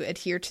have to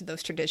adhere to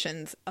those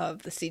traditions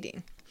of the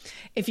seating.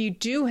 If you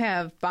do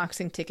have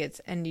boxing tickets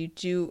and you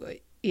do,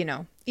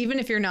 even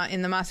if you're not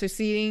in the masu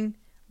seating,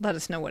 let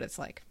us know what it's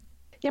like.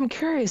 Yeah, I'm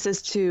curious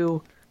as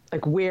to,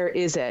 like, where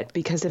is it?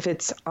 Because if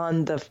it's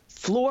on the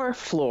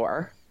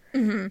floor,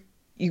 mm-hmm.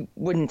 you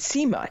wouldn't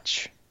see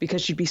much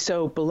because you'd be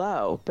so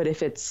below. But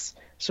if it's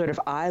sort of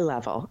eye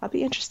level, I'll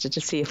be interested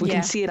to see if we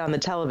can see it on the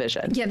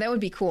television. Yeah, that would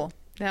be cool.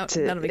 That'll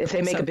be cool. If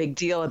they make a big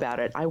deal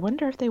about it, I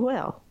wonder if they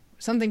will.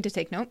 Something to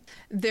take note.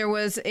 There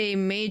was a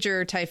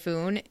major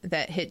typhoon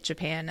that hit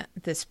Japan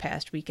this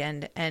past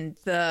weekend, and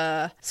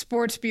the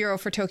Sports Bureau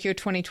for Tokyo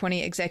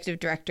 2020 Executive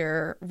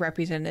Director,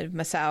 Representative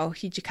Masao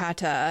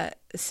Hijikata,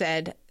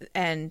 said,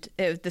 and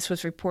this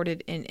was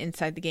reported in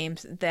Inside the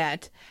Games,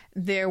 that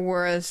there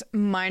was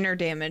minor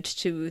damage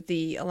to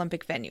the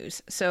Olympic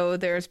venues. So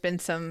there's been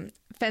some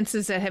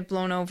fences that have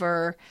blown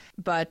over,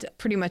 but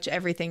pretty much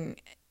everything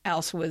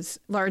else was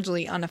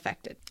largely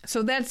unaffected.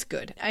 So that's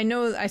good. I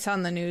know I saw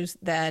in the news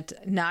that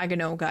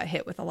Nagano got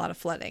hit with a lot of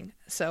flooding.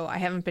 So I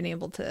haven't been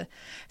able to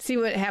see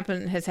what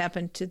has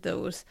happened to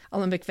those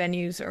Olympic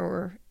venues,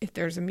 or if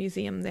there's a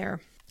museum there,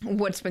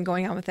 what's been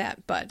going on with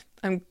that. But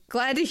I'm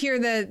glad to hear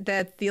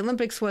that the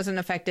Olympics wasn't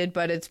affected,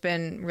 but it's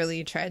been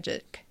really a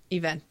tragic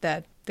event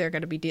that they're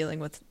going to be dealing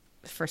with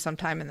for some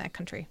time in that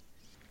country.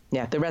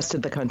 Yeah, the rest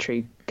of the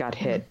country got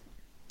hit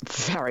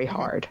very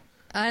hard.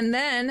 And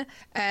then,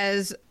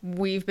 as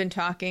we've been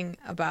talking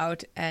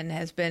about and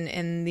has been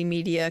in the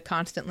media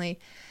constantly,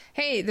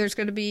 hey, there's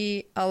going to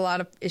be a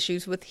lot of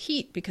issues with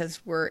heat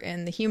because we're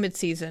in the humid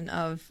season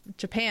of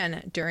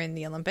Japan during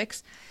the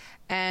Olympics.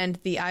 And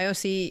the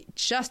IOC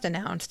just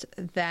announced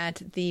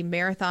that the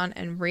marathon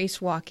and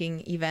race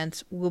walking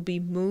events will be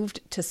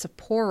moved to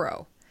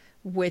Sapporo,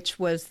 which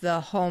was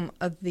the home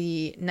of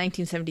the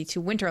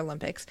 1972 Winter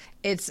Olympics.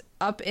 It's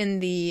up in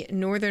the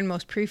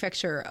northernmost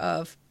prefecture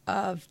of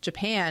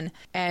Japan,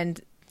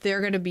 and they're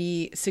going to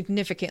be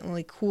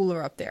significantly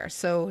cooler up there.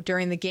 So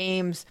during the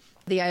games,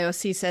 the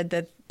IOC said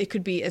that it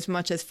could be as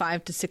much as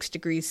 5 to 6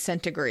 degrees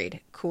centigrade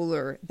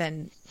cooler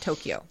than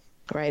Tokyo.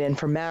 Right, and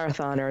for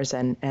marathoners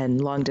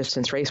and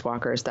long-distance race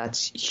walkers,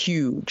 that's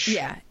huge.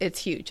 Yeah, it's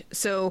huge.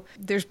 So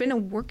there's been a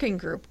working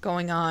group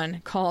going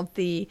on called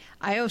the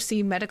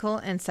IOC Medical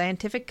and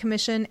Scientific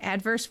Commission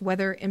Adverse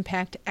Weather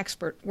Impact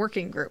Expert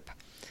Working Group.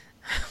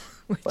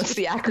 What's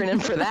the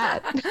acronym for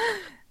that?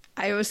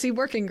 IOC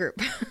Working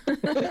Group.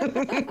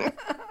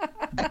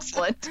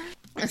 Excellent.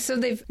 So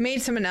they've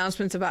made some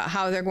announcements about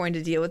how they're going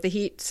to deal with the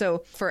heat. So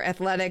for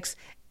athletics,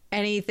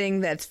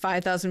 anything that's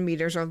 5,000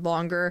 meters or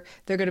longer,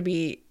 they're going to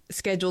be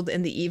scheduled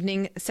in the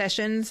evening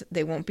sessions.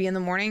 They won't be in the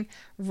morning.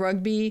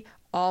 Rugby,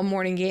 all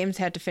morning games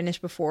had to finish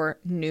before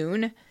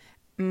noon.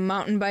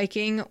 Mountain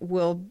biking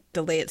will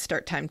delay its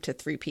start time to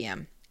 3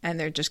 p.m. And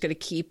they're just going to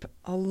keep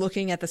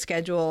looking at the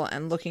schedule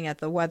and looking at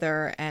the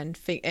weather and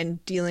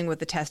dealing with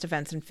the test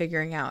events and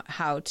figuring out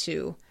how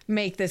to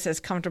make this as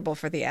comfortable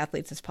for the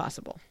athletes as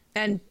possible,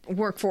 and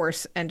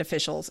workforce and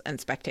officials and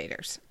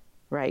spectators.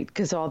 Right,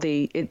 because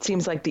it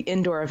seems like the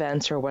indoor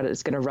events are what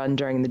is going to run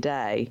during the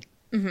day,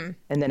 mm-hmm.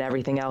 and then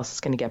everything else is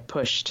going to get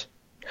pushed.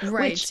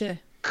 Right. Which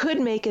could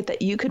make it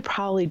that you could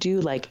probably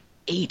do like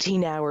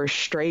 18 hours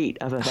straight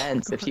of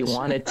events if you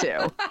wanted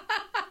to.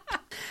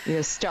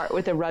 Start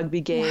with a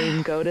rugby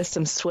game, go to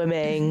some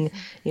swimming,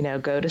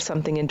 go to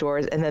something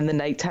indoors, and then the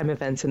nighttime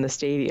events in the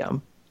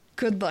stadium.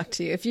 Good luck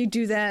to you. If you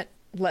do that,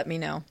 let me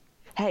know.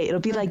 Hey, it'll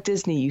be like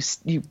Disney.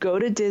 You go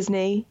to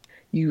Disney,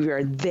 you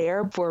are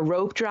there for a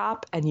rope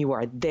drop, and you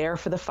are there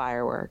for the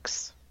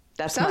fireworks.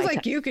 That sounds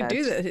like you could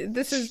do this.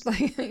 This is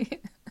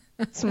like...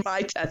 It's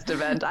my test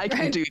event. I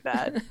can do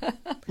that.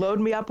 Load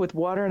me up with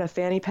water and a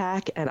fanny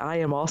pack, and I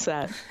am all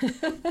set.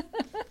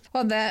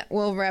 Well, that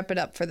will wrap it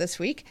up for this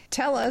week.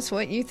 Tell us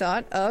what you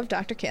thought of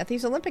Dr.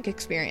 Kathy's Olympic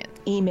experience.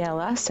 Email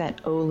us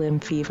at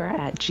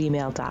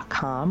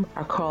olimfever@gmail.com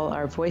or call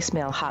our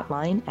voicemail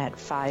hotline at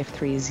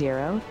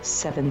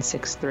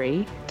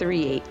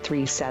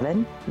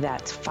 530-763-3837.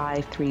 That's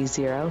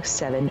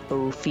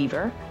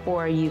 530-70-FEVER.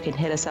 Or you can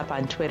hit us up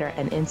on Twitter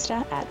and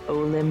Insta at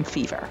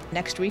olimfever.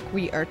 Next week,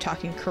 we are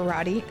talking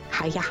karate.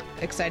 Hiya.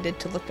 Excited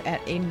to look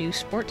at a new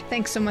sport.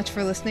 Thanks so much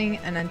for listening,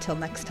 and until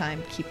next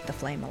time, keep the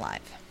flame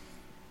alive.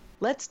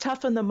 Let's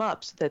toughen them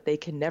up so that they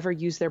can never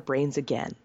use their brains again.